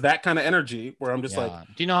 She has that kind of energy where I'm just like,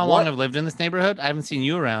 do you know how long I've lived in this neighborhood? I haven't seen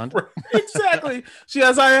you around. Exactly. She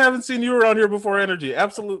has I haven't seen you around here before energy.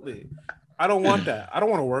 Absolutely. I don't want that. I don't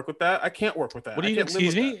want to work with that. I can't work with that. What are you?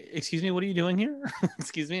 Excuse me. What are you doing here?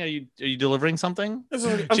 Excuse me. Are you delivering something? I'm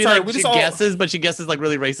she sorry. She guesses, but she guesses like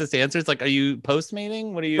really racist answers. Like, are you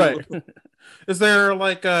postmating? What are you? Right. Is there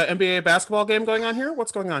like a NBA basketball game going on here?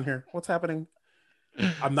 What's going on here? What's happening?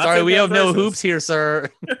 I'm not sorry. We have no hoops here, sir.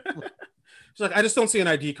 She's like, I just don't see an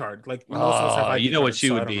ID card. Like most of us have ID you know cards, what she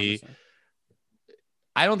would be.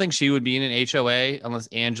 I don't think she would be in an HOA unless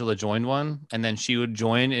Angela joined one, and then she would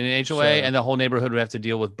join in an HOA, and the whole neighborhood would have to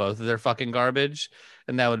deal with both of their fucking garbage,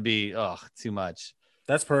 and that would be too much.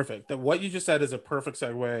 That's perfect. What you just said is a perfect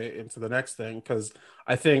segue into the next thing, because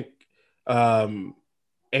I think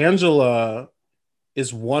Angela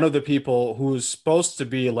is one of the people who's supposed to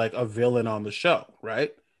be like a villain on the show,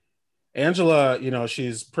 right? Angela,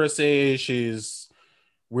 she's prissy, she's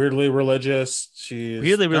weirdly religious. She's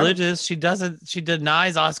weirdly religious. She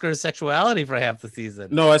denies Oscar's sexuality for half the season.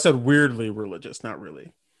 No, I said weirdly religious, not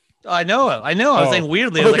really. I know. I was saying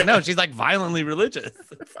weirdly. I was like, no, she's like violently religious.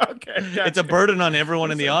 Okay. Gotcha. It's a burden on everyone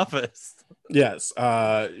in the office. Yes.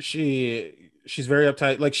 She's very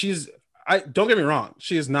uptight. Like don't get me wrong.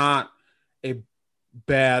 She is not a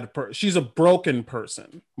bad person. She's a broken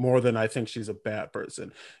person more than I think she's a bad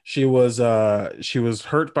person. She was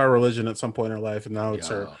hurt by religion at some point in her life, and now it's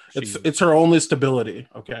her only stability.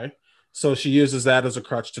 Okay. So she uses that as a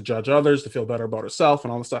crutch to judge others, to feel better about herself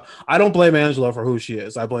and all this stuff. I don't blame Angela for who she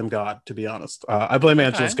is. I blame God, to be honest. I blame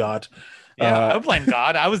Angela's God. Yeah, I blame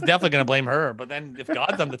God. I was definitely going to blame her. But then if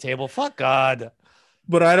God's on the table, fuck God.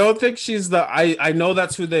 But I don't think she's I know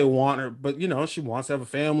that's who they want her. But, she wants to have a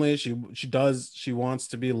family. She wants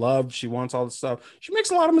to be loved. She wants all this stuff. She makes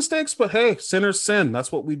a lot of mistakes, but hey, sinners sin.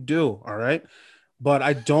 That's what we do. All right. But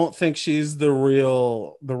I don't think she's the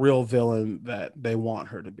real villain that they want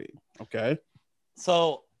her to be. Okay.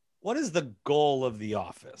 So what is the goal of The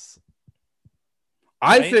Office?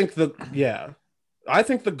 I think the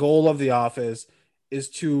goal of The Office is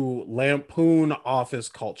to lampoon office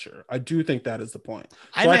culture. I do think that is the point.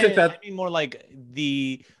 So I think that more like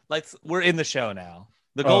we're in the show now.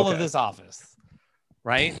 The goal of this office,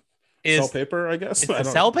 right? Is sell paper, I guess. To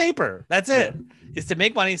sell paper. That's it. Is to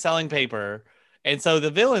make money selling paper. And so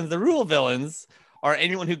the real villains are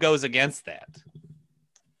anyone who goes against that.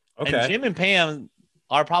 Okay. And Jim and Pam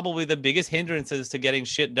are probably the biggest hindrances to getting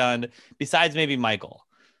shit done, besides maybe Michael.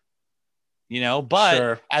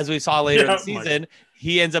 But as we saw later in the season,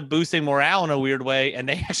 he ends up boosting morale in a weird way, and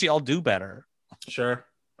they actually all do better. Sure.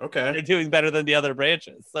 Okay. They're doing better than the other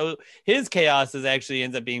branches. So his chaos actually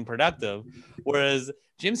ends up being productive, whereas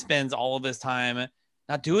Jim spends all of his time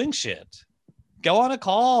not doing shit. Go on a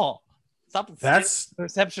call. Stop. That's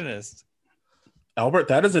receptionist. Albert,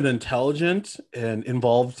 that is an intelligent and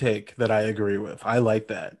involved take that I agree with. I like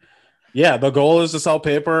that. Yeah, the goal is to sell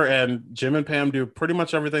paper, and Jim and Pam do pretty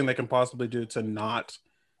much everything they can possibly do to not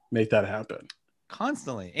make that happen.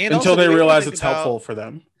 Constantly. And until they realize it's helpful for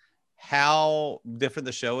them. How different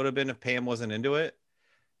the show would have been if Pam wasn't into it.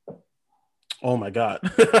 Oh my God.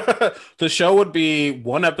 The show would be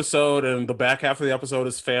one episode, and the back half of the episode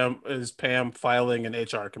is Pam filing an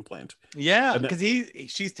HR complaint. Yeah, because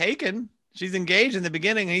she's taken. She's engaged in the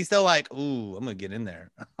beginning, and he's still like, ooh, I'm going to get in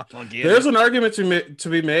there. There's an argument to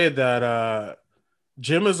be made that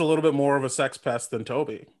Jim is a little bit more of a sex pest than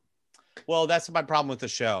Toby. Well, that's my problem with the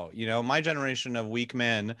show. My generation of weak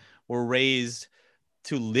men were raised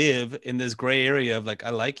to live in this gray area of like, I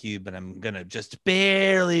like you, but I'm going to just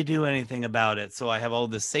barely do anything about it. So I have all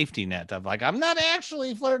this safety net of like, I'm not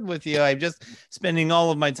actually flirting with you. I'm just spending all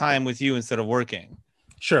of my time with you instead of working.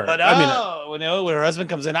 Sure. But when her husband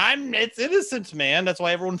comes in, it's innocent, man. That's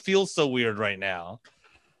why everyone feels so weird right now.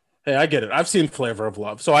 Hey, I get it. I've seen Flavor of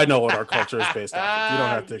Love, so I know what our culture is based off of. You don't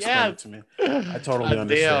have to explain it to me. I totally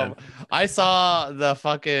understand. I saw the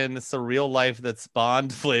fucking surreal life that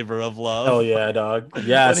spawned Flavor of Love. Oh yeah, dog.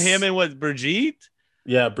 Yes. With him and Brigitte.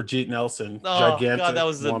 Yeah, Brigitte Nelson, Oh gigantic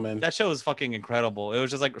god, woman. that show was fucking incredible. It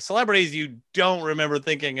was just like celebrities you don't remember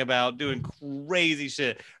thinking about doing crazy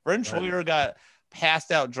shit. Vern Right. Troyer got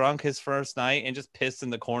passed out drunk his first night and just pissed in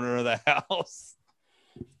the corner of the house.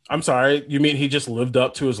 I'm sorry, you mean he just lived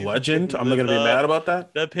up to his legend? I'm not gonna be mad about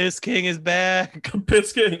that. The piss king is back.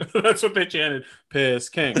 Piss King. That's what they chanted. Piss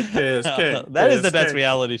King. Piss King. That is the Piss best King.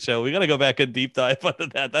 reality show. We gotta go back and deep dive into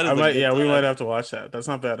that. That is I might, a good yeah, we time. might have to watch that. That's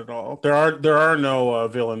not bad at all. There are no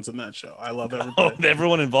villains in that show. I love Oh, everybody.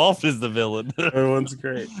 everyone involved is the villain. Everyone's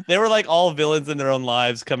great. They were like all villains in their own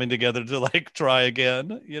lives coming together to like try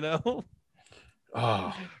again, you know?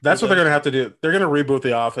 Oh, that's what they're gonna have to do. They're gonna reboot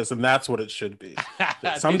The Office, and that's what it should be.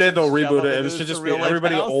 Someday Should they'll shove reboot them it, and it into should just the be real life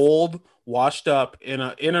everybody house. old, washed up in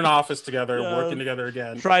an office together, Yeah. working together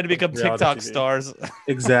again. Trying to become Reality TikTok TV. stars.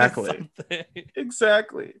 Exactly. Something.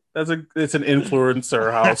 Exactly. It's an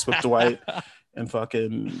influencer house with Dwight and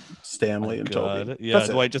fucking Stanley and Toby. God. Yeah, That's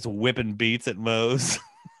it. Dwight just whipping beats at Moe's.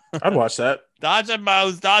 I'd watch that. Dodge it,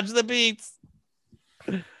 Moe's. Dodge the beats.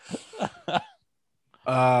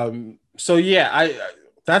 So yeah,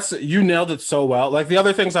 that's, you nailed it so well. Like the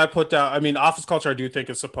other things I put down, I mean, office culture I do think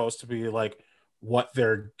is supposed to be like what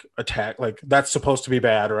they're attack, like that's supposed to be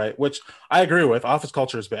bad, right? Which I agree with. Office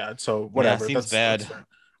culture is bad, so whatever. seems bad. fair.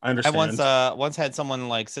 I I understand. once had someone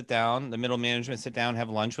like sit down, the middle management sit down, have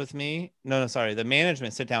lunch with me. No, sorry. The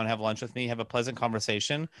management sit down, have lunch with me, have a pleasant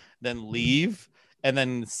conversation, then leave, and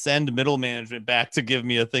then send middle management back to give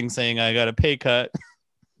me a thing saying I got a pay cut.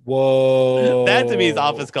 Whoa, That to me is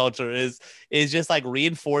office culture is just like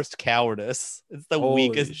reinforced cowardice. It's the Holy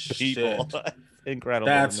weakest people. shit. Incredible.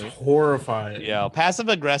 to That's me. horrifying. Yeah, passive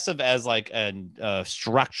aggressive as like a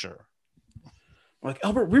structure. Like,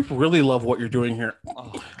 Albert, we really love what you're doing here.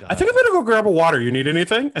 Oh, God. I think I'm gonna go grab a water. You need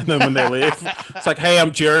anything? And then when they leave, it's like, hey,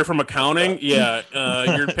 I'm Jerry from accounting. Yeah,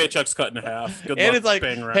 your paycheck's cut in half. Good And luck it's like,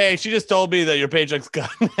 paying rent. hey, she just told me that your paycheck's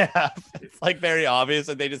cut in half. It's like very obvious,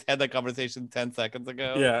 and they just had that conversation 10 seconds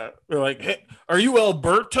ago. Yeah, they're like, hey, are you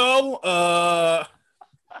Alberto? I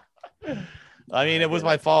mean, it was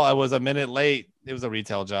my fault. I was a minute late. It was a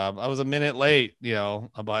retail job. I was a minute late,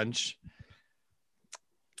 a bunch.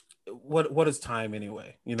 What is time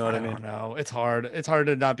anyway? You know what I mean? don't know. It's hard. It's hard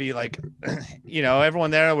to not be like,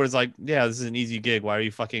 everyone there was like, yeah, this is an easy gig. Why are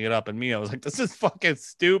you fucking it up? And me, I was like, this is fucking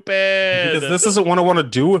stupid. Because this isn't what I want to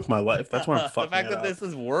do with my life. That's why I'm the fucking fact it that up. this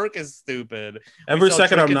is work is stupid. Every We sell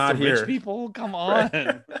second I'm trinkets not to rich here. people, come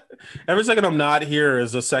on. Every second I'm not here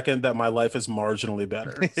is a second that my life is marginally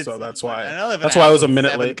better. So that's why. I live in That's a why I house was a with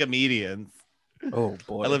minute 7 late. comedians. Oh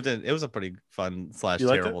boy. It was a pretty fun / You liked it?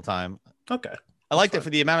 terrible time. Okay. I liked it fun. for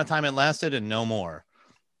the amount of time it lasted and no more.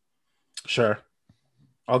 Sure.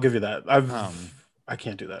 I'll give you that. I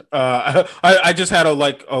can't do that. I just had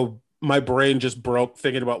my brain just broke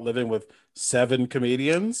thinking about living with 7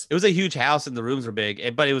 comedians. It was a huge house and the rooms were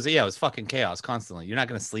big, but it was fucking chaos constantly. You're not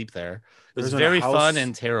going to sleep there. It was There's a very house- fun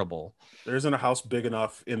and terrible. There isn't a house big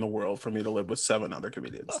enough in the world for me to live with 7 other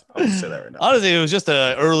comedians. I'll just say that right now. Honestly, it was just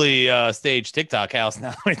an early stage TikTok house.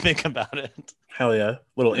 Now I think about it. Hell yeah.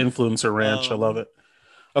 Little influencer ranch. I love it.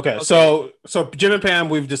 Okay, Okay. so Jim and Pam,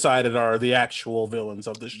 we've decided, are the actual villains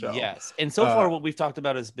of the show. Yes, and so far what we've talked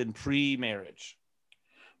about has been pre-marriage.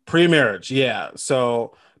 Pre-marriage, yeah.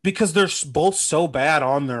 So because they're both so bad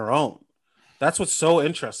on their own. That's what's so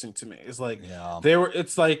interesting to me. Is like Yeah.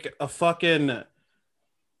 it's like a fucking,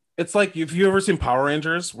 it's like, if you ever seen Power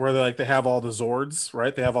Rangers where they have all the Zords,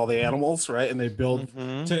 right? They have all the animals, right? And they build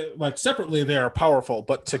Mhm. to, like, separately they are powerful,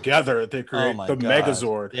 but together they create my the God.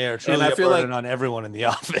 Megazord. They are truly I a feel burden like- on everyone in the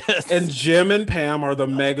office. And Jim and Pam are the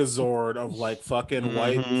Megazord of like fucking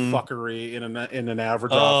white Mhm. fuckery in an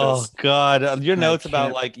average oh office. God, your I notes about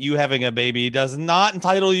can't- like you having a baby does not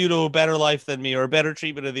entitle you to a better life than me or a better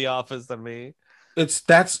treatment of the office than me.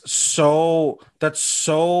 That's so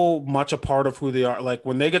much a part of who they are. Like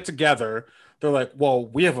when they get together, they're like, well,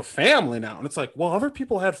 we have a family now. And it's like, well, other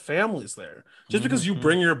people had families there. Just because you Mhm.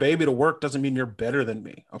 bring your baby to work doesn't mean you're better than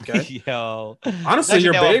me. Okay. Yo, Honestly, It's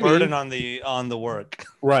your actually now a baby, burden on the work.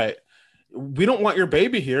 right. We don't want your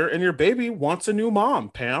baby here, and your baby wants a new mom,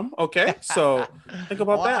 Pam. Okay. So think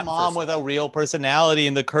about I want that. a mom with a real personality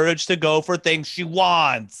and the courage to go for things she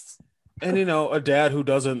wants. And a dad who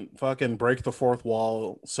doesn't fucking break the fourth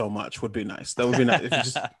wall so much would be nice. That would be nice. If you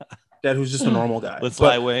just dad who's just a normal guy. With But-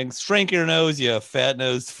 sly wings, shrink your nose, you fat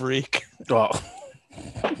nosed freak. oh,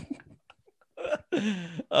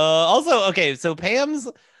 Also, okay, so Pam's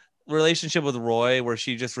relationship with Roy, where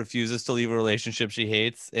she just refuses to leave a relationship she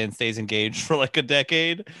hates and stays engaged for like a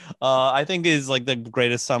decade, I think is like the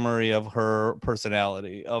greatest summary of her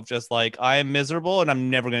personality of just like, I am miserable and I'm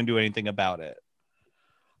never going to do anything about it.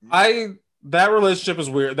 I that relationship is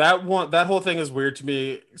weird. That whole thing is weird to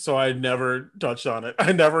me, so I never touched on it.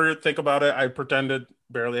 I never think about it. I pretend it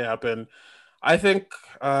barely happened. I think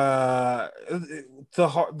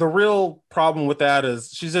the real problem with that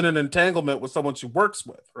is she's in an entanglement with someone she works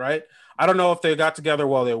with, right? I don't know if they got together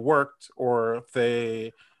while they worked or if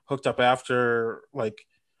they hooked up after. Like,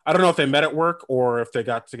 I don't know if they met at work or if they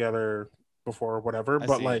got together before or whatever. I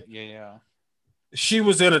But see. like, Yeah. she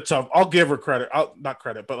was in a tough. I'll give her credit. I'll not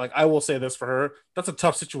credit, but like I will say this for her. That's a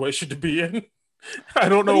tough situation to be in. I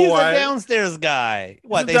don't But know he's why. a downstairs guy.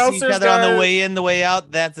 What, a they see each downstairs other on the guy. way in, the way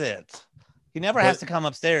out. That's it. He never has But- to come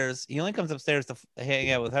upstairs. He only comes upstairs to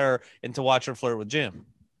hang out with her and to watch her flirt with Jim.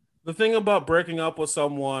 The thing about breaking up with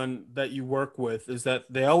someone that you work with is that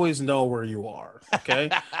they always know where you are.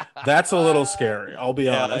 Okay. That's a little scary. I'll be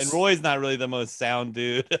Yeah, honest. and Roy's not really the most sound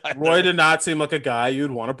dude. Roy did not seem like a guy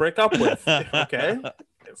you'd want to break up with. Okay.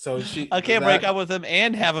 So I can't break up with him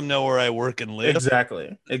and have him know where I work and live.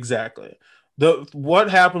 Exactly.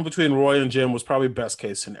 What happened between Roy and Jim was probably best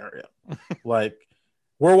case scenario. Like,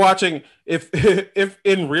 we're watching if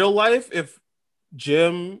in real life, if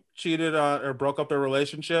Jim cheated on or broke up their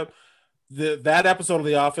relationship, that episode of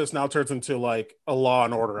The Office now turns into like a Law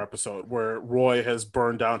and Order episode where Roy has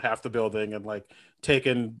burned down half the building and like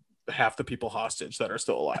taken half the people hostage that are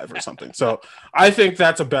still alive or something. So I think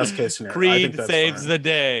that's a best case scenario. I think Creed that's saves fine. the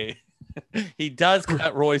day. He does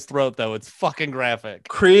cut Roy's throat though. It's fucking graphic.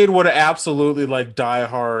 Creed would absolutely like die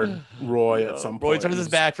hard Roy at some Roy point. turns his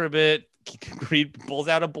back for a bit. Creed pulls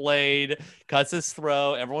out a blade, cuts his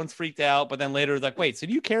throat. Everyone's freaked out, but then later it's like, wait, so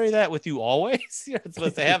do you carry that with you always? You're not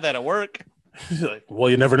supposed to have that at work. He's like,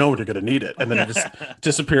 well, you never know when you're gonna need it, and then it just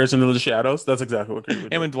disappears into the shadows. That's exactly what Creed would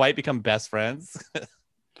do. Him and Dwight become best friends.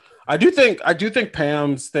 I do think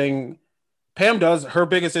Pam's thing. Pam does her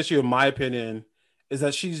biggest issue, in my opinion, is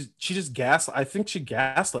that she just I think she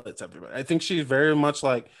gaslights everybody. I think she's very much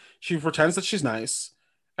like she pretends that she's nice,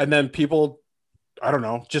 and then people, I don't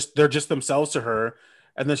know, they're just themselves to her,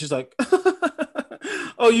 and then she's like,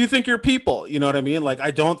 "Oh, you think you're people?" You know what I mean? Like,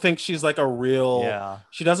 I don't think she's like a real. Yeah.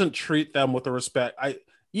 She doesn't treat them with the respect.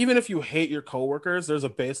 Even if you hate your coworkers, there's a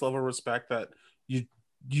base level of respect that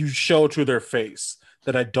you show to their face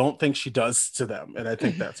that I don't think she does to them, and I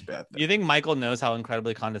think that's bad. You think Michael knows how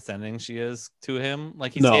incredibly condescending she is to him?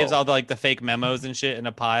 Like, he No. saves all the fake memos and shit in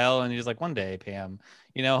a pile, and he's like, one day, Pam,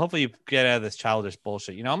 hopefully you get out of this childish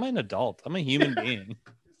bullshit. I'm an adult. I'm a human being.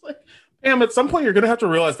 Pam, at some point you're gonna have to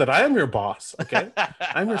realize that I am your boss. Okay,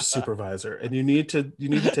 I'm your supervisor, and you need to take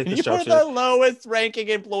this You're job. the lowest ranking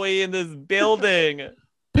employee in this building.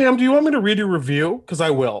 Pam, do you want me to read your review? Because I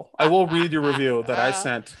will read your review that I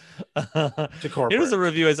sent to corporate. Here's a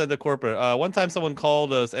review I sent to corporate. One time someone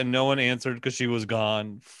called us and no one answered because she was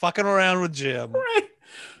gone. Fucking around with Jim. Right.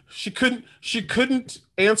 She couldn't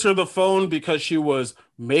answer the phone because she was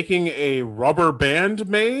making a rubber band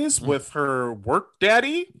maze with her work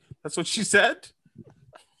daddy. That's what she said.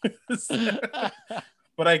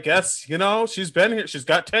 But I guess, she's been here. She's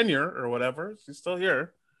got tenure or whatever. She's still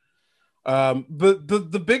here. But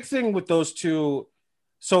the big thing with those two,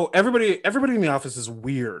 so everybody in the office is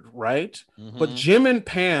weird, right? But Jim and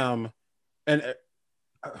Pam are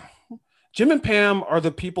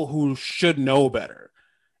the people who should know better.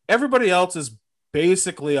 Everybody else is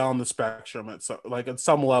basically on the spectrum at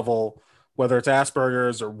some level, whether it's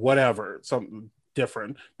Asperger's or whatever, something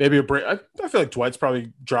different. Maybe a brain. I feel like Dwight's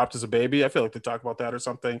probably dropped as a baby. I feel like they talk about that or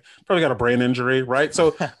something. Probably got a brain injury, right?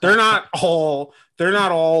 So they're not all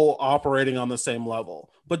operating on the same level.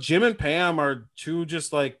 But Jim and Pam are two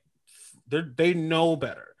just like they know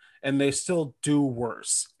better, and they still do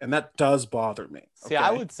worse, and that does bother me. See,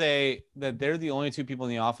 I would say that they're the only two people in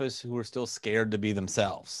the office who are still scared to be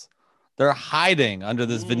themselves. They're hiding under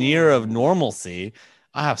this veneer of normalcy.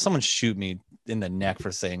 I have someone shoot me in the neck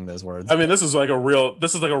for saying those words. I mean, this is like a real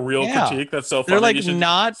critique. That's so funny. They're like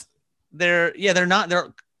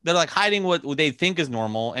they're like hiding what they think is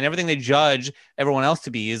normal, and everything they judge everyone else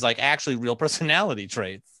to be is like actually real personality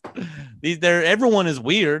traits. Everyone is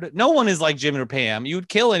weird. No one is like Jim or Pam. You would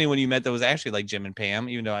kill anyone you met that was actually like Jim and Pam,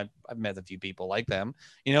 even though I've met a few people like them.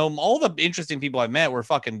 All the interesting people I've met were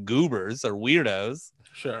fucking goobers or weirdos.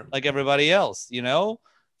 Sure. Like everybody else,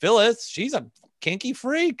 Phyllis, she's a kinky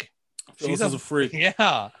freak. She's a freak.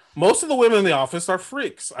 Yeah. Most of the women in the office are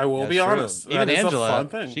freaks. I will be honest. Even that Angela, is a fun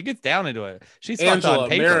thing. she gets down into it. She's Angela, on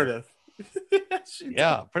paper. Meredith.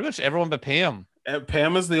 Yeah, pretty much everyone but Pam. And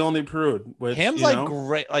Pam is the only prude. Which, Pam's like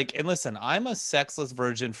great. Like, and listen, I'm a sexless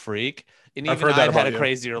virgin freak, and I've even heard that I've had a about you.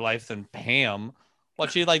 crazier life than Pam.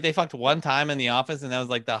 What they fucked one time in the office, and that was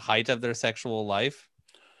like the height of their sexual life.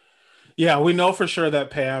 Yeah, we know for sure that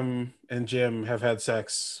Pam and Jim have had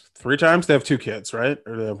sex 3 times. They have 2 kids, right?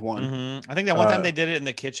 Or they have 1. I think that one time they did it in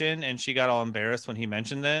the kitchen, and she got all embarrassed when he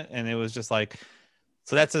mentioned it, and it was just like,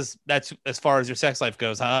 so that's as far as your sex life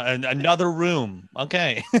goes, huh? And another room,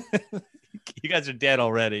 okay. You guys are dead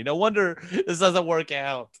already. No wonder this doesn't work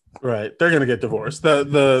out. Right, they're gonna get divorced. The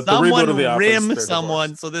reboot of the Office. Rim they're someone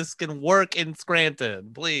divorced. so this can work in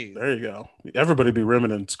Scranton, please. There you go. Everybody be rimming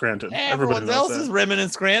in Scranton. Everybody Everyone knows else that. is rimming in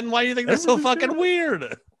Scranton. Why do you think they're so Everybody's fucking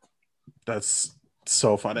weird? That's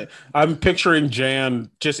so funny. I'm picturing Jan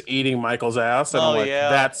just eating Michael's ass, and I'm Oh, like, yeah.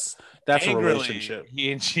 that's a Angrily, relationship.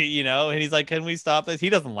 He and she, and he's like, "Can we stop this?" He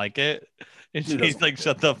doesn't like it, and He she's doesn't like, like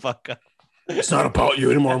 "Shut the fuck up." It's not about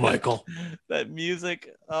you anymore, Michael. That music,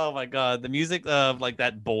 oh my god, the music of like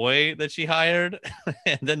that boy that she hired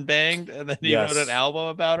and then banged, and then he Yes. wrote an album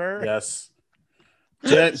about her. Yes.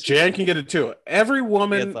 Jan can get it too. Every It's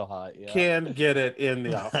woman so hot. Yeah. can get it in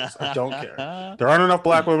the office. I don't care. There aren't enough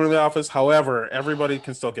black women in the office. However, everybody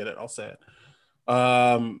can still get it. I'll say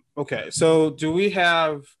it. Okay. So do we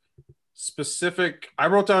have specific? I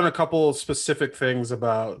wrote down a couple of specific things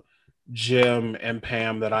about Jim and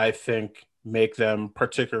Pam that I think make them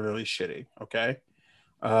particularly shitty. Okay.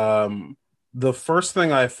 The first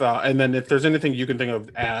thing I thought, and then if there's anything you can think of,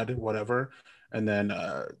 add whatever, and then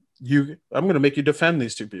I'm going to make you defend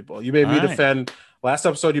these 2 people. You made me All right. defend last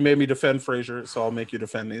episode. You made me defend Frasier, so I'll make you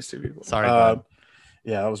defend these 2 people. Sorry, bud.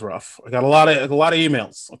 Yeah, that was rough. I got a lot of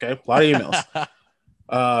emails. Okay, a lot of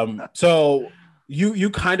emails. So you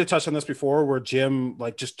kind of touched on this before, where Jim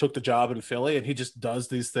like just took the job in Philly, and he just does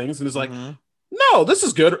these things, and is like, Mhm. no, this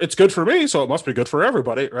is good. It's good for me, so it must be good for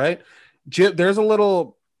everybody, right? Jim, there's a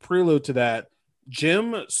little prelude to that.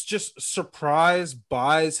 Jim just surprise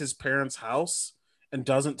buys his parents' house and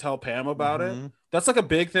doesn't tell Pam about it. Mhm. That's like a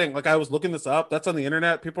big thing. Like I was looking this up. That's on the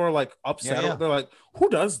internet. People are like upset. Yeah. They're like, who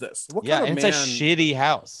does this? What Yeah, kind and of it's man? a shitty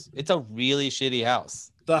house. It's a really shitty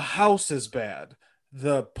house. The house is bad.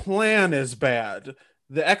 The plan is bad.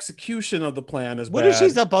 The execution of the plan is What bad. is she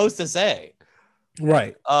supposed to say?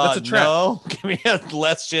 Right. That's a trap. No, give me a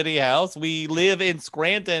less shitty house. We live in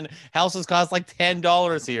Scranton. Houses cost like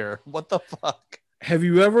 $10 here. What the fuck? Have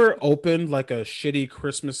you ever opened like a shitty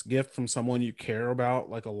Christmas gift from someone you care about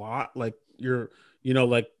like a lot? Like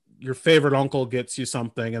like your favorite uncle gets you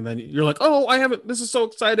something and then you're like, oh, I haven't, this is so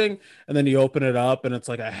exciting. And then you open it up and it's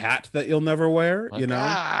like a hat that you'll never wear,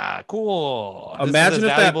 Like, cool. Imagine this is if as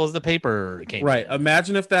that- valuable as the paper it came. right.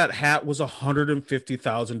 Imagine if that hat was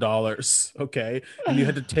 $150,000. Okay. And you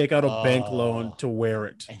had to take out a bank loan to wear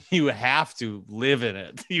it. In. You have to live in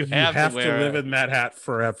it. You You have, have to, to wear live it. in that hat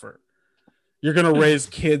forever. You're going to raise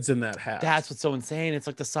kids in that hat. That's what's so insane. It's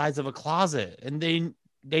like the size of a closet, and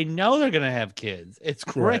they know they're gonna have kids. It's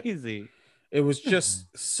Right. crazy. It was just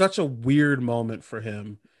such a weird moment for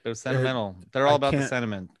him. It was sentimental. They're all I about the can't-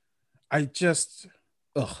 sentiment. I just,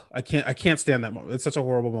 I can't stand that moment. It's such a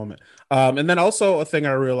horrible moment. And then also a thing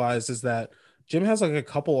I realized is that Jim has like a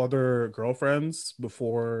couple other girlfriends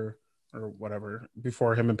before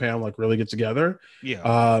him and Pam like really get together.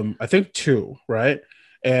 Yeah. I think 2, right?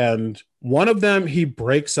 And one of them he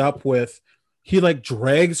breaks up with. He like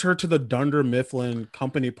drags her to the Dunder Mifflin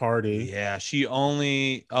company party. Yeah. She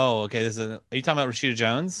only. Oh, okay. Are you talking about Rashida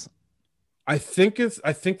Jones? I think this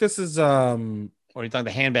is Or are you talking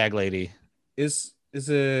the handbag lady? is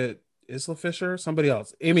it Isla Fisher? Somebody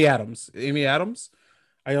else. Amy Adams.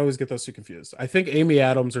 I always get those 2 confused. I think Amy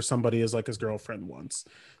Adams or somebody is like his girlfriend once.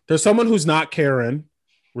 There's someone who's not Karen,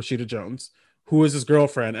 Rashida Jones, who is his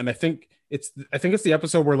girlfriend. And I think it's the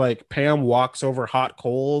episode where like Pam walks over hot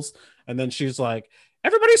coals and then she's like,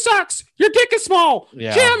 everybody sucks. Your dick is small.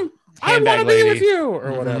 Yeah. Jim, I Handbag want to be lady. with you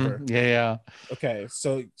or Mhm. whatever. Yeah. Okay,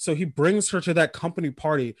 so he brings her to that company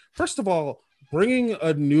party. First of all, bringing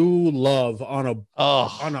a new love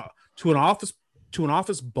Oh. to an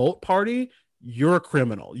office boat party, you're a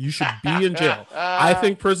criminal. You should be in jail. I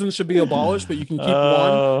think prisons should be abolished, but you can keep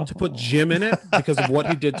one to put Jim in it because of what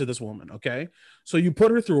he did to this woman. Okay, so you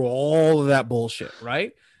put her through all of that bullshit,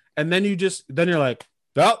 right? And then you're like,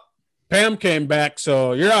 well, Pam came back,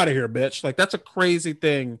 so you're out of here, bitch. Like that's a crazy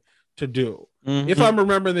thing to do. Mhm. If I'm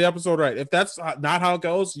remembering the episode right, if that's not how it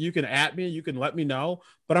goes, you can at me, you can let me know.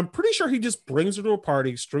 But I'm pretty sure he just brings her to a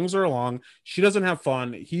party, strings her along. She doesn't have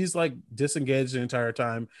fun. He's like disengaged the entire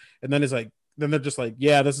time. And then they're just like,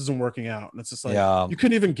 yeah, this isn't working out. And it's just like, Yeah. you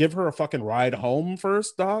couldn't even give her a fucking ride home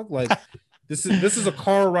first, dog. Like this is a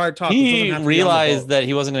car ride talk. This doesn't He have to be on the realized boat. that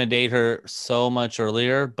he wasn't going to date her so much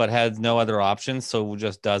earlier, but had no other options, so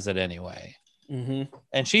just does it anyway. Mhm.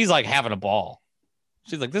 And she's like having a ball.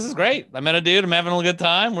 She's like, this is great. I met a dude. I'm having a good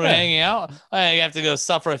time. We're hanging out. I have to go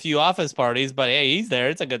suffer a few office parties, but hey, he's there.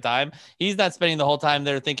 It's a good time. He's not spending the whole time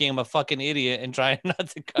there thinking I'm a fucking idiot and trying not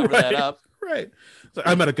to cover that up. Right. So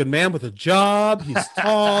I met a good man with a job. He's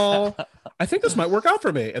tall. I think this might work out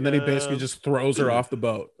for me. And then he basically just throws her off the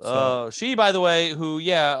boat. So. She, by the way, who,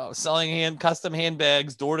 selling custom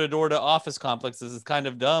handbags door to door to office complexes is kind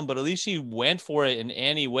of dumb, but at least she went for it in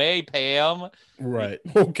any way, Pam. Right.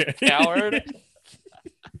 Okay. Coward.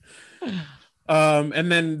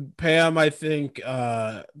 And then Pam, I think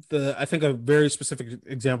a very specific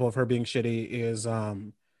example of her being shitty is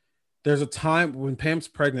there's a time when Pam's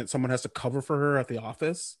pregnant, someone has to cover for her at the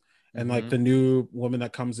office, and like the new woman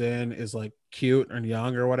that comes in is like cute and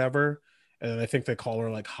young or whatever, and I think they call her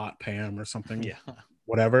like Hot Pam or something,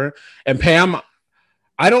 whatever. And Pam,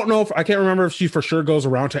 I can't remember if she for sure goes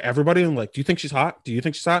around to everybody and like, do you think she's hot? Do you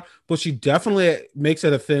think she's hot? But she definitely makes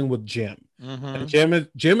it a thing with Jim. And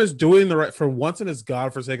Jim is doing the right, for once in his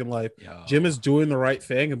godforsaken life. Jim is doing the right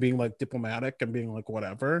thing and being like diplomatic and being like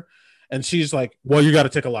whatever. And she's like, well, you got to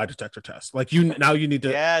take a lie detector test. Like you need to.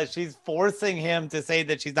 Yeah, she's forcing him to say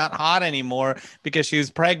that she's not hot anymore because she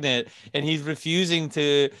was pregnant, and he's refusing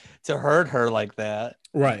to hurt her like that.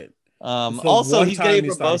 Right. Also, he's getting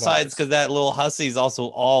from both sides because that little hussy's also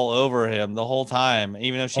all over him the whole time,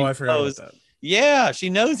 even though she knows. Yeah, she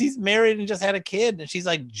knows he's married and just had a kid, and she's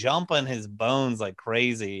like jumping his bones like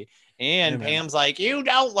crazy. And Pam's like, you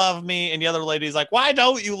don't love me. And the other lady's like, why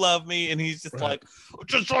don't you love me? And he's just like, I'm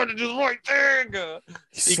just trying to do the right thing.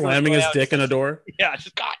 Slamming his dick in a door. Yeah,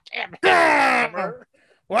 just God damn it.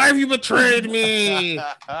 Why have you betrayed me?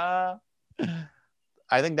 I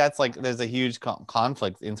think that's like, there's a huge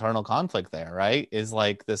internal conflict there, right? Is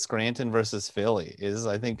like the Scranton versus Philly is,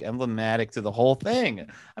 I think, emblematic to the whole thing.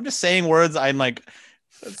 I'm just saying words I'm like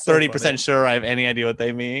 30% sure I have any idea what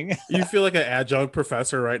they mean. You feel like an adjunct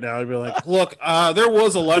professor right now. You'd be like, look, there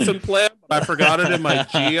was a lesson plan, but I forgot it in my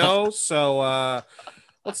geo. So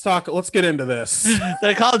let's get into this.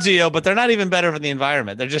 They're called geo, but they're not even better for the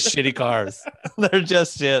environment. They're just shitty cars. They're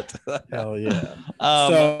just shit. Hell yeah.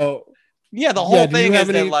 The whole thing is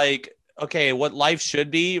that like, okay, what life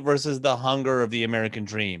should be versus the hunger of the American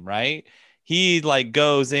dream, right? He like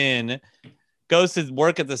goes to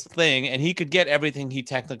work at this thing, and he could get everything he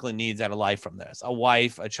technically needs out of life from this: a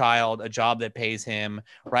wife, a child, a job that pays him,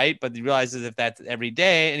 right? But he realizes if that's every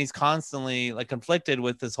day, and he's constantly like conflicted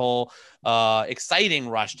with this whole exciting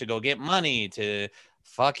rush to go get money, to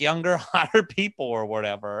fuck younger, hotter people or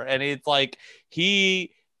whatever. And it's like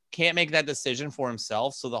he can't make that decision for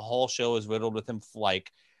himself. So the whole show is riddled with him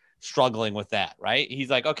like struggling with that, right? He's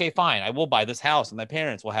like, okay, fine, I will buy this house and my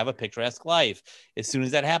parents will have a picturesque life. As soon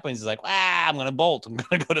as that happens, he's like, I'm gonna bolt. I'm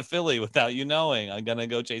gonna go to Philly without you knowing. I'm gonna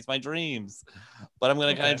go chase my dreams, but I'm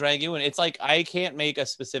gonna kind of drag you in. It's like, I can't make a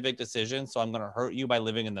specific decision, so I'm gonna hurt you by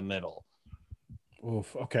living in the middle.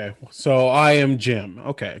 Oof, okay, so I am Jim.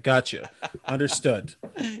 Okay, gotcha. Understood.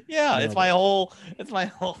 Yeah, it's my whole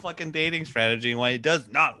fucking dating strategy and why it does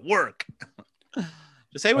not work.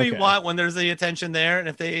 Just say what you want when there's the attention there. And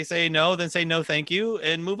if they say no, then say no, thank you,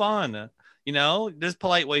 and move on. You know, there's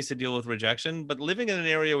polite ways to deal with rejection, but living in an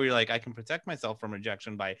area where you're like, I can protect myself from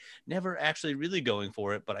rejection by never actually really going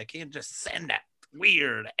for it, but I can't just send that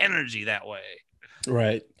weird energy that way.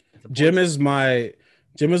 Right. Jim is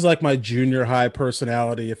like my junior high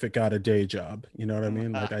personality if it got a day job. You know what I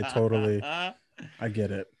mean? Like I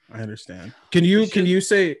get it. I understand. Can you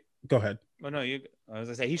say, go ahead. Oh, no, I was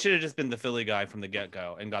gonna say he should have just been the Philly guy from the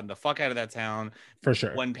get-go and gotten the fuck out of that town. For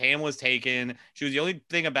sure. When Pam was taken, she was the only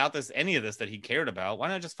thing about any of this that he cared about. Why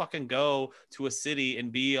not just fucking go to a city and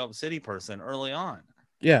be a city person early on?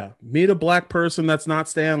 Yeah, meet a black person that's not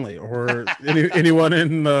Stanley or anyone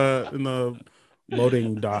in the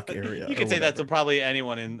loading dock area. You could say that to probably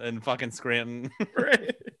anyone in fucking Scranton.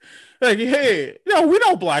 Right. Like, hey, we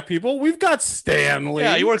know black people. We've got Stanley.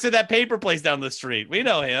 Yeah, he works at that paper place down the street. We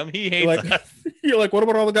know him. He hates us. You're like, what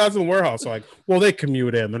about all the guys in the warehouse? Like, well, they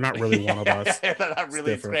commute in. They're not really one of us. They're not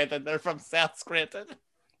really Scranton. They're from South Scranton.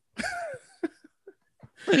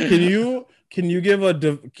 Can you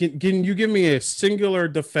give me a singular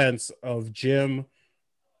defense of Jim,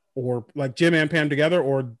 or like Jim and Pam together,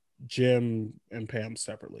 or Jim and Pam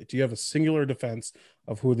separately? Do you have a singular defense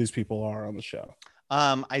of who these people are on the show?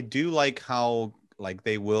 I do like how like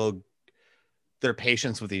their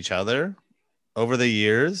patience with each other over the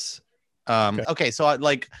years. Okay, so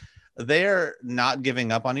they're not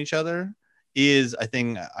giving up on each other is I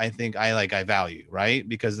think I value, right?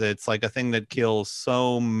 Because it's like a thing that kills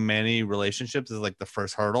so many relationships is like the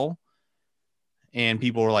first hurdle. and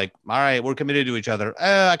people were like, all right, we're committed to each other.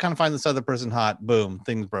 I kind of find this other person hot. Boom,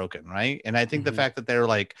 things broken, right? And I think the Mhm. fact that they're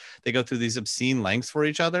like, they go through these obscene lengths for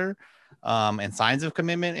each other, and signs of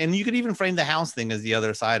commitment. And you could even frame the house thing as the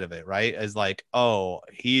other side of it, right? As like, oh,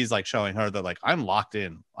 he's like showing her that like, I'm locked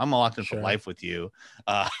in. I'm locked in for Sure. life with you,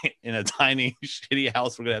 in a tiny, shitty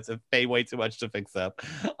house. We're gonna have to pay way too much to fix up.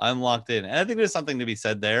 I'm locked in, and I think there's something to be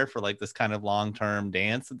said there for like this kind of long-term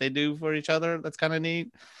dance that they do for each other. That's kind of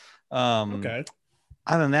neat. Okay,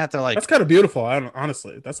 Other than that, they're that's like, kind of beautiful.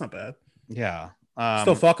 honestly, that's not bad. yeah,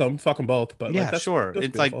 Still fuck them both, but like yeah, that's sure. that's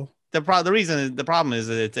It's like beautiful. the problem is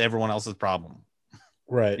that it's everyone else's problem.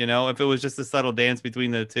 Right. You know, if it was just a subtle dance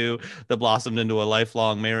between the two that blossomed into a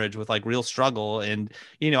lifelong marriage with like real struggle. And,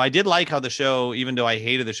 you know, I did like how the show, even though I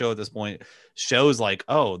hated the show at this point, shows like,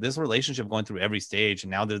 oh, this relationship going through every stage.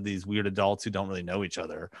 And now there's these weird adults who don't really know each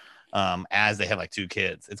other, as they have like 2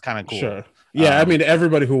 kids. It's kind of cool. Sure. Yeah, I mean,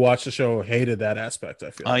 everybody who watched the show hated that aspect.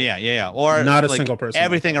 I feel. Oh like. yeah. Or Not a like, single person.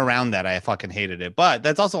 everything around that, I fucking hated it. But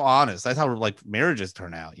that's also honest. That's how like marriages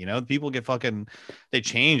turn out. You know, people get fucking, they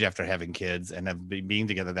change after having kids and have been being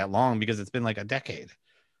together that long because it's been like a decade.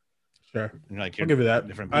 Sure, And you're like, I'll give you that.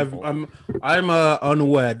 different people. I'm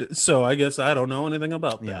unwed, so I guess I don't know anything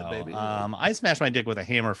about that, Yeah, baby. I smash my dick with a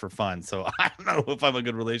hammer for fun, so I don't know if I'm a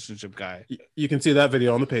good relationship guy. You can see that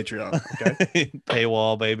video on the Patreon. Okay.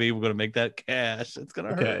 Paywall, baby. We're gonna make that cash. It's gonna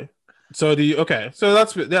hurt. Okay. So do you? Okay. So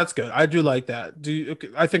that's good. I do like that. Do you? Okay,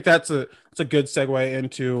 I think it's a good segue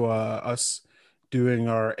into us doing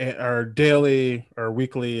our daily or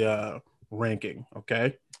weekly ranking.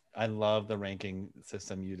 Okay. I love the ranking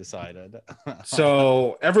system you decided.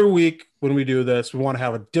 So every week when we do this, we want to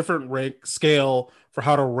have a different rank scale for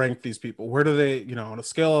how to rank these people. Where do they, on a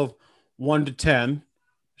scale of 1 to 10,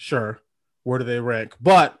 sure, where do they rank?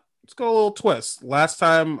 But let's go a little twist. Last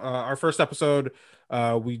time, our first episode,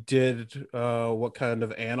 we did what kind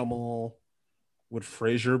of animal would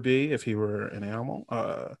Frasier be if he were an animal?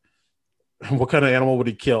 What kind of animal would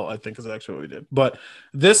he kill? I think is actually what we did. But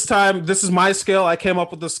this time, this is my scale. I came up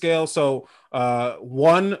with the scale. So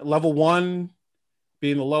level 1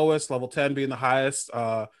 being the lowest, level 10 being the highest.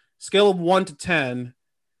 Scale of 1 to 10.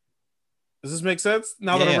 Does this make sense?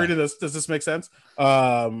 Now that I'm reading this, does this make sense? Yeah,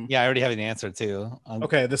 I already have an answer too.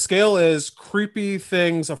 Okay, the scale is creepy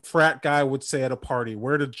things a frat guy would say at a party.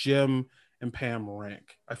 Where do Jim and Pam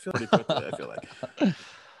rank? I feel pretty quickly. I feel like.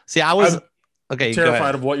 See, I was okay.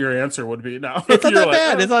 Terrified of what your answer would be now. It's not that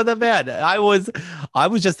bad. It's not that bad. I was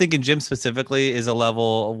just thinking Jim specifically is a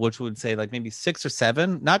level which would say like maybe 6 or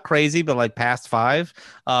 7, not crazy, but like past 5,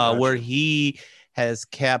 Gotcha. where he has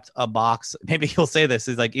kept a box. Maybe he'll say this.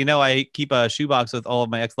 He's like, I keep a shoebox with all of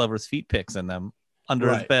my ex-lover's feet pics in them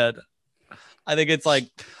under his bed. I think it's like,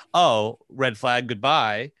 oh, red flag,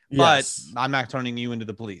 goodbye. Yes. But I'm not turning you into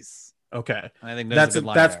the police. Okay. I think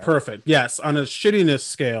that's perfect. Yes. On a shittiness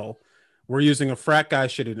scale, we're using a frat guy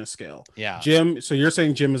shittiness scale. Yeah. Jim. So you're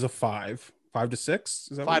saying Jim is a 5 to 6?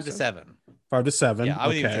 Is that 5 to 7? 5 to 7. Yeah, I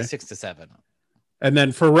would even say 6 to 7. And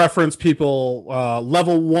then for reference, people,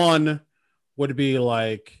 level 1 would be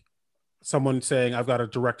like someone saying, "I've got a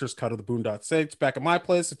director's cut of the Boondock Saints back at my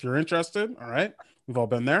place. If you're interested." All right, we've all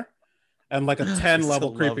been there. And like a 10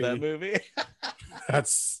 level creepy. That movie.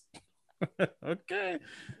 That's okay.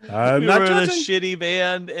 We were in a shitty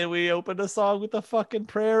band and we opened a song with a fucking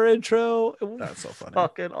prayer intro. That's so funny.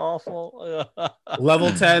 Fucking awful.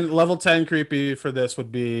 level 10 creepy for this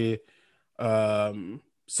would be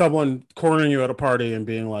someone cornering you at a party and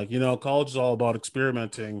being like, college is all about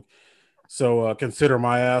experimenting. So consider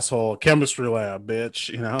my asshole a chemistry lab,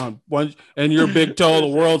 bitch. And you're Big Toe, the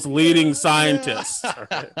world's leading scientist.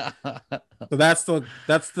 Right? So that's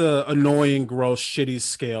the annoying, gross, shitty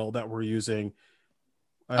scale that we're using.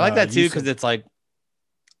 I like that too because it's like,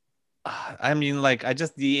 I mean, like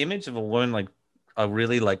the image of a woman, like a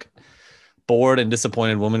really like bored and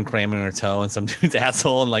disappointed woman cramming her toe in some dude's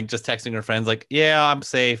asshole and like just texting her friends like, yeah, I'm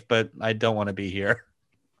safe, but I don't want to be here.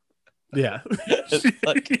 Yeah.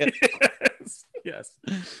 Like, yes.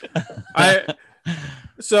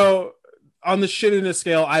 So on the shittiness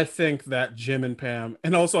scale, I think that Jim and Pam,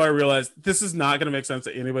 and also I realized this is not going to make sense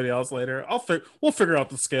to anybody else later. We'll figure out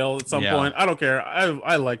the scale at some point. I don't care.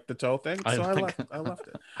 I like the toe thing, so I left it. I like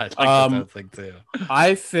the toe thing too.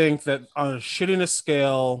 I think that on a shittiness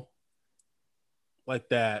scale like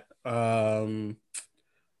that, they're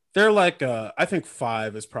like I think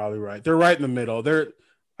 5 is probably right. They're right in the middle.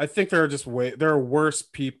 I think there are worse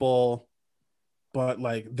people but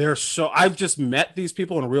like they're so I've just met these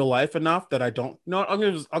people in real life enough that I don't no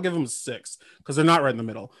I'll give them a 6 because they're not right in the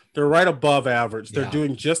middle. They're right above average. They're Yeah.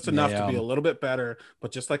 doing just enough to be Yeah. a little bit better,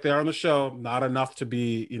 but just like they are on the show, not enough to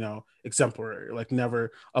be, you know, exemplary, like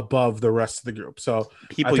never above the rest of the group. So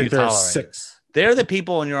People I think you they're a tolerate. 6. They're the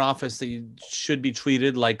people in your office that you should be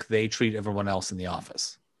treated like they treat everyone else in the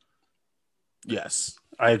office. Yes,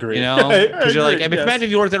 I agree. You know, I because you're like, agree, I mean, yes. imagine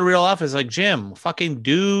if you worked in a real office, like Jim, fucking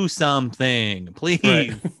do something, please.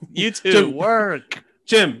 Right. You two Jim- work.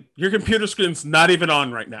 Jim, your computer screen's not even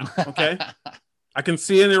on right now. Okay. I can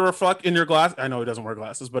see in your glass. I know he doesn't wear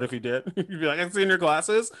glasses, but if he did, you'd be like, I can see in your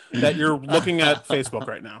glasses that you're looking at Facebook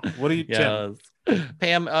right now. What are you, Jim? Yes.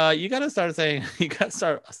 Pam, you gotta start saying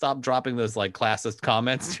stop dropping those like classist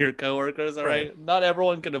comments to your coworkers. All right. Not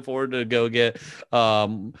everyone can afford to go get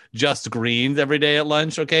just greens every day at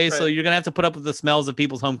lunch. Okay. So Right. you're gonna have to put up with the smells of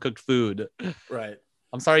people's home cooked food. Right.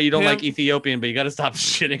 I'm sorry you don't Pam- like Ethiopian, but you gotta stop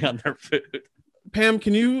shitting on their food. Pam,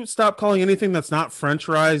 can you stop calling anything that's not French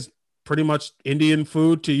fries pretty much Indian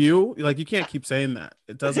food to you? Like, you can't keep saying that.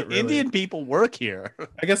 It doesn't really. Indian people work here.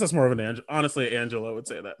 I guess that's more of an Angela. Honestly, Angela would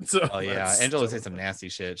say that. So Oh yeah, that's- Angela would say some nasty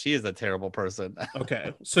shit. She is a terrible person.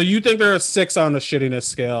 Okay, so you think they're a 6 on the shittiness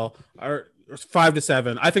scale, or 5 to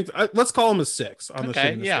 7? I think let's call them a 6 on the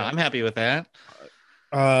Okay, shittiness yeah, scale. I'm happy with that.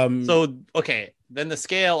 So So okay, then the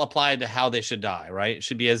scale applied to how they should die, right? It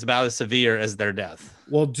should be about as severe as their death.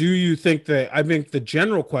 well, do you think that? I think the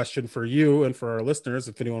general question for you and for our listeners,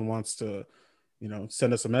 if anyone wants to, you know,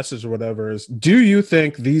 send us a message or whatever, is: do you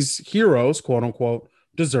think these heroes, quote unquote,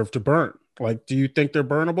 deserve to burn? Like, do you think they're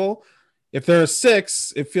burnable? If they're a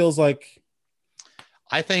 6, it feels like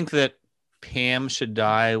I think that Pam should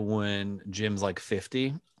die when Jim's like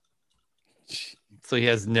 50. So he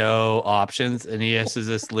has no options and he has to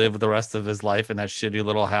just live the rest of his life in that shitty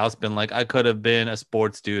little house. Been like, I could have been a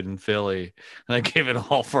sports dude in Philly and I gave it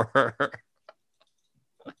all for her.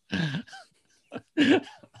 that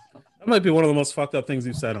might be one of the most fucked up things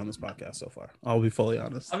you've said on this podcast so far. I'll be fully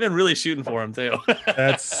honest. I've been really shooting for him too.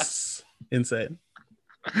 That's insane.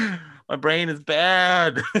 My brain is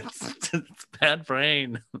bad. It's bad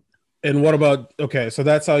brain. And what about, okay, so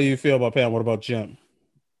that's how you feel about Pam. What about Jim?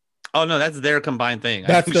 Oh no, that's their combined thing.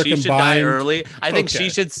 That's I their think she should die combined- early. I think Okay. she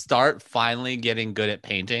should start finally getting good at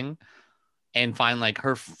painting and find like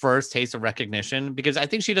her first taste of recognition because I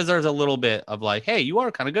think she deserves a little bit of like, hey, you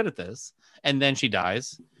are kind of good at this. And then she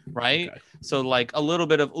dies, right? Okay. So like a little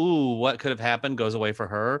bit of ooh, what could have happened goes away for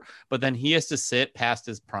her, but then he has to sit past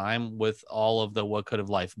his prime with all of the what could have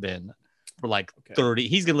life been for like Okay. 30.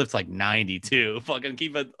 He's gonna live to like 92. Fucking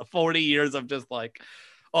keep it 40 years of just like,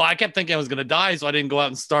 oh, I kept thinking I was gonna die, so I didn't go out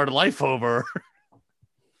and start a life over.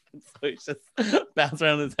 So he's just bouncing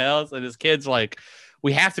around his house, and his kids like,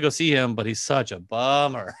 we have to go see him, but he's such a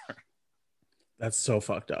bummer. That's so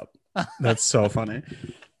fucked up. That's so funny.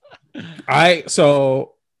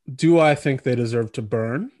 So do I think they deserve to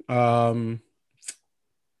burn? I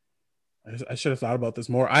should have thought about this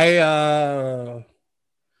more. I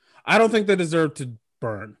don't think they deserve to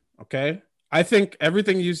burn. Okay. I think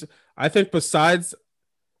I think besides,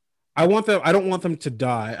 I don't want them to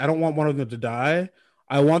die. I don't want one of them to die.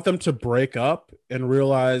 I want them to break up and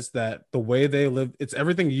realize that the way they live, it's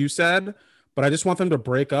everything you said, but I just want them to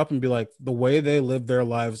break up and be like, the way they lived their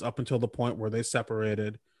lives up until the point where they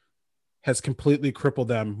separated has completely crippled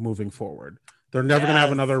them moving forward. They're never going to have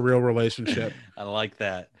Yes. another real relationship. I like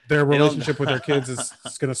that. Their They don't- relationship with their kids is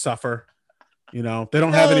going to suffer. You know, they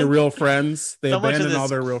don't have any No. real friends. They So much of abandon this all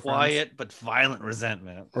their real friends. quiet but violent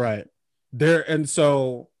resentment. Right.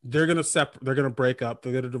 So they're gonna break up,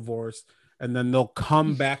 they're gonna divorce, and then they'll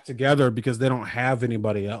come back together because they don't have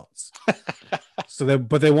anybody else.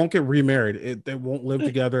 But they won't get remarried. They won't live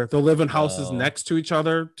together. They'll live in houses Oh. next to each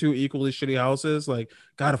other, 2 equally shitty houses. Like,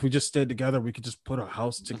 God, if we just stayed together, we could just put a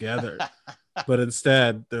house together. But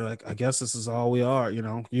instead, they're like, I guess this is all we are. You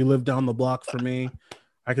know, you live down the block for me.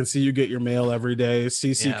 I can see you get your mail every day.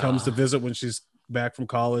 Cece comes to Yeah. visit when she's back from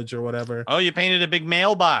college or whatever. Oh, you painted a big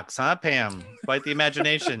mailbox, huh, Pam? Quite the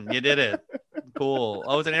imagination. You did it. Cool.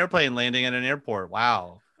 Oh, it's an airplane landing at an airport.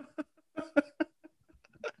 Wow.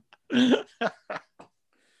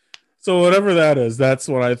 So whatever that is, that's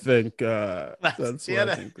what I think. That's That's what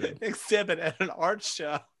I think. an exhibit at an art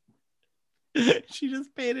show. She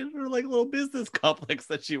just painted her like little business complex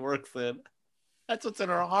that she works in. That's what's in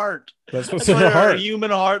her heart. That's what's That's in her what heart.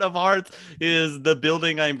 human heart of hearts is the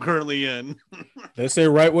building I'm currently in. They say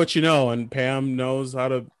write what you know, and Pam knows how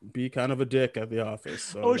to be kind of a dick at the office.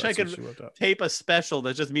 So I wish I that's what could she wrote down. tape a special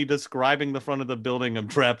that's just me describing the front of the building I'm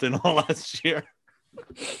trapped in all last year.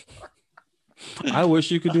 I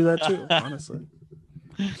wish you could do that too, honestly.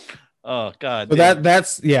 Oh God. But damn.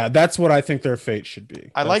 that's what I think their fate should be.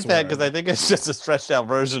 I like That's that where because I think it's just a stretched out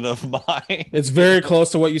version of mine. it's very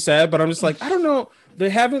close to what you said, but I'm just like, I don't know. They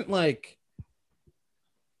haven't like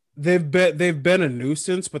they've been a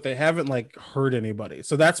nuisance, but they haven't like hurt anybody.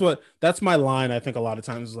 So that's my line. I think a lot of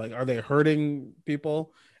times is like, are they hurting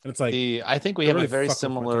people? And it's like I think we they're have a really very fucking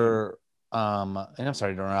similar and I'm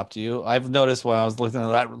sorry to interrupt you. I've noticed while I was listening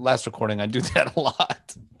to that last recording, I do that a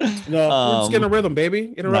lot. no, we're just getting a rhythm,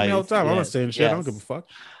 baby. Interrupt me all the time. I'm not Yes, saying shit. I don't yes. give a fuck.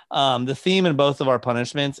 The theme in both of our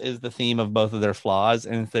punishments is the theme of both of their flaws,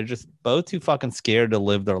 and they're just both too fucking scared to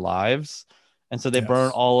live their lives, and so they Yes.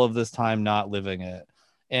 burn all of this time not living it.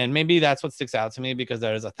 And maybe that's what sticks out to me because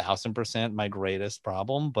that is 1,000% my greatest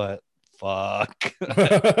problem. But fuck,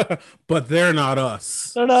 But they're not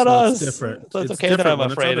us. they're not So us. It's different. So it's okay that different I'm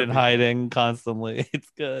when it's afraid other and people. hiding constantly. It's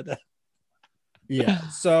good. Yeah.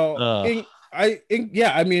 So Ugh. I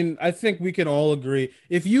mean, I think we can all agree.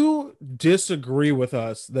 If you disagree with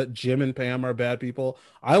us that Jim and Pam are bad people,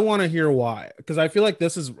 I want to hear why. Because I feel like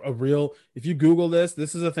this is a real, if you Google this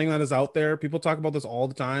is a thing that is out there. People talk about this all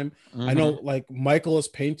the time. I know like Michael is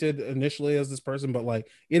painted initially as this person, but like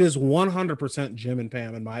it is 100% Jim and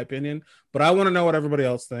Pam in my opinion. But I want to know what everybody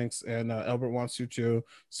else thinks, and Albert wants to too.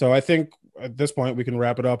 So I think at this point we can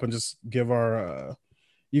wrap it up and just give our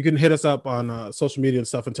you can hit us up on social media and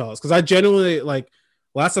stuff and tell us, because I genuinely like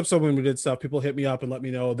last episode when we did stuff, people hit me up and let me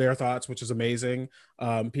know their thoughts, which is amazing.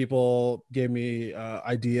 People gave me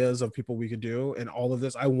ideas of people we could do, and all of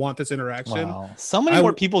this. I want this interaction. Wow, so many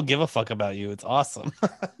more people give a fuck about you. It's awesome.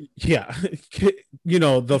 Yeah, you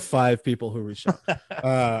know, the 5 people who reached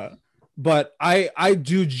out. But I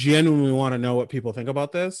do genuinely want to know what people think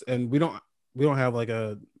about this, and we don't have like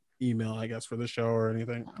a email, I guess, for the show or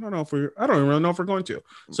anything. I don't even really know if we're going to.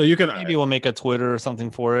 So you can Maybe we'll make a Twitter or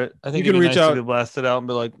something for it. I think you can it'd be reach nice out to blast it out and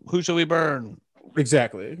be like, "Who should we burn?"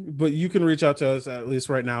 Exactly, but you can reach out to us at least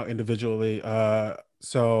right now individually.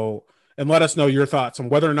 So and let us know your thoughts on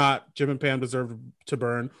whether or not Jim and Pam deserve to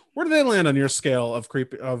burn. Where do they land on your scale of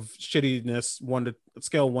shittiness, 1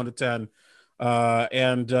 to 10?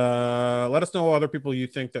 And let us know other people you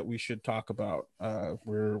think that we should talk about.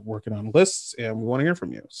 We're working on lists and we want to hear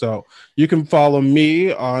from you. So you can follow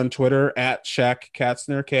me on Twitter at Shaq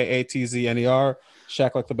Katzner, Katzner,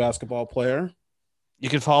 Shaq like the basketball player. You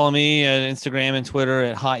can follow me on Instagram and Twitter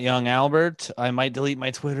at Hot Young Albert. I might delete my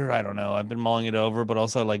Twitter. I don't know. I've been mulling it over, but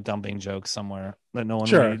also like dumping jokes somewhere that no one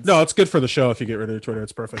reads. No, it's good for the show if you get rid of your Twitter.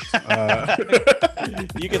 It's perfect.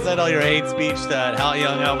 You can send all your hate speech to Hot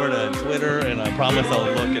Young Albert on Twitter, and I promise I'll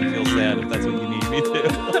look and feel sad if that's what you need me to.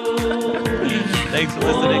 Thanks for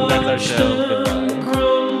listening. That's our show. Goodbye.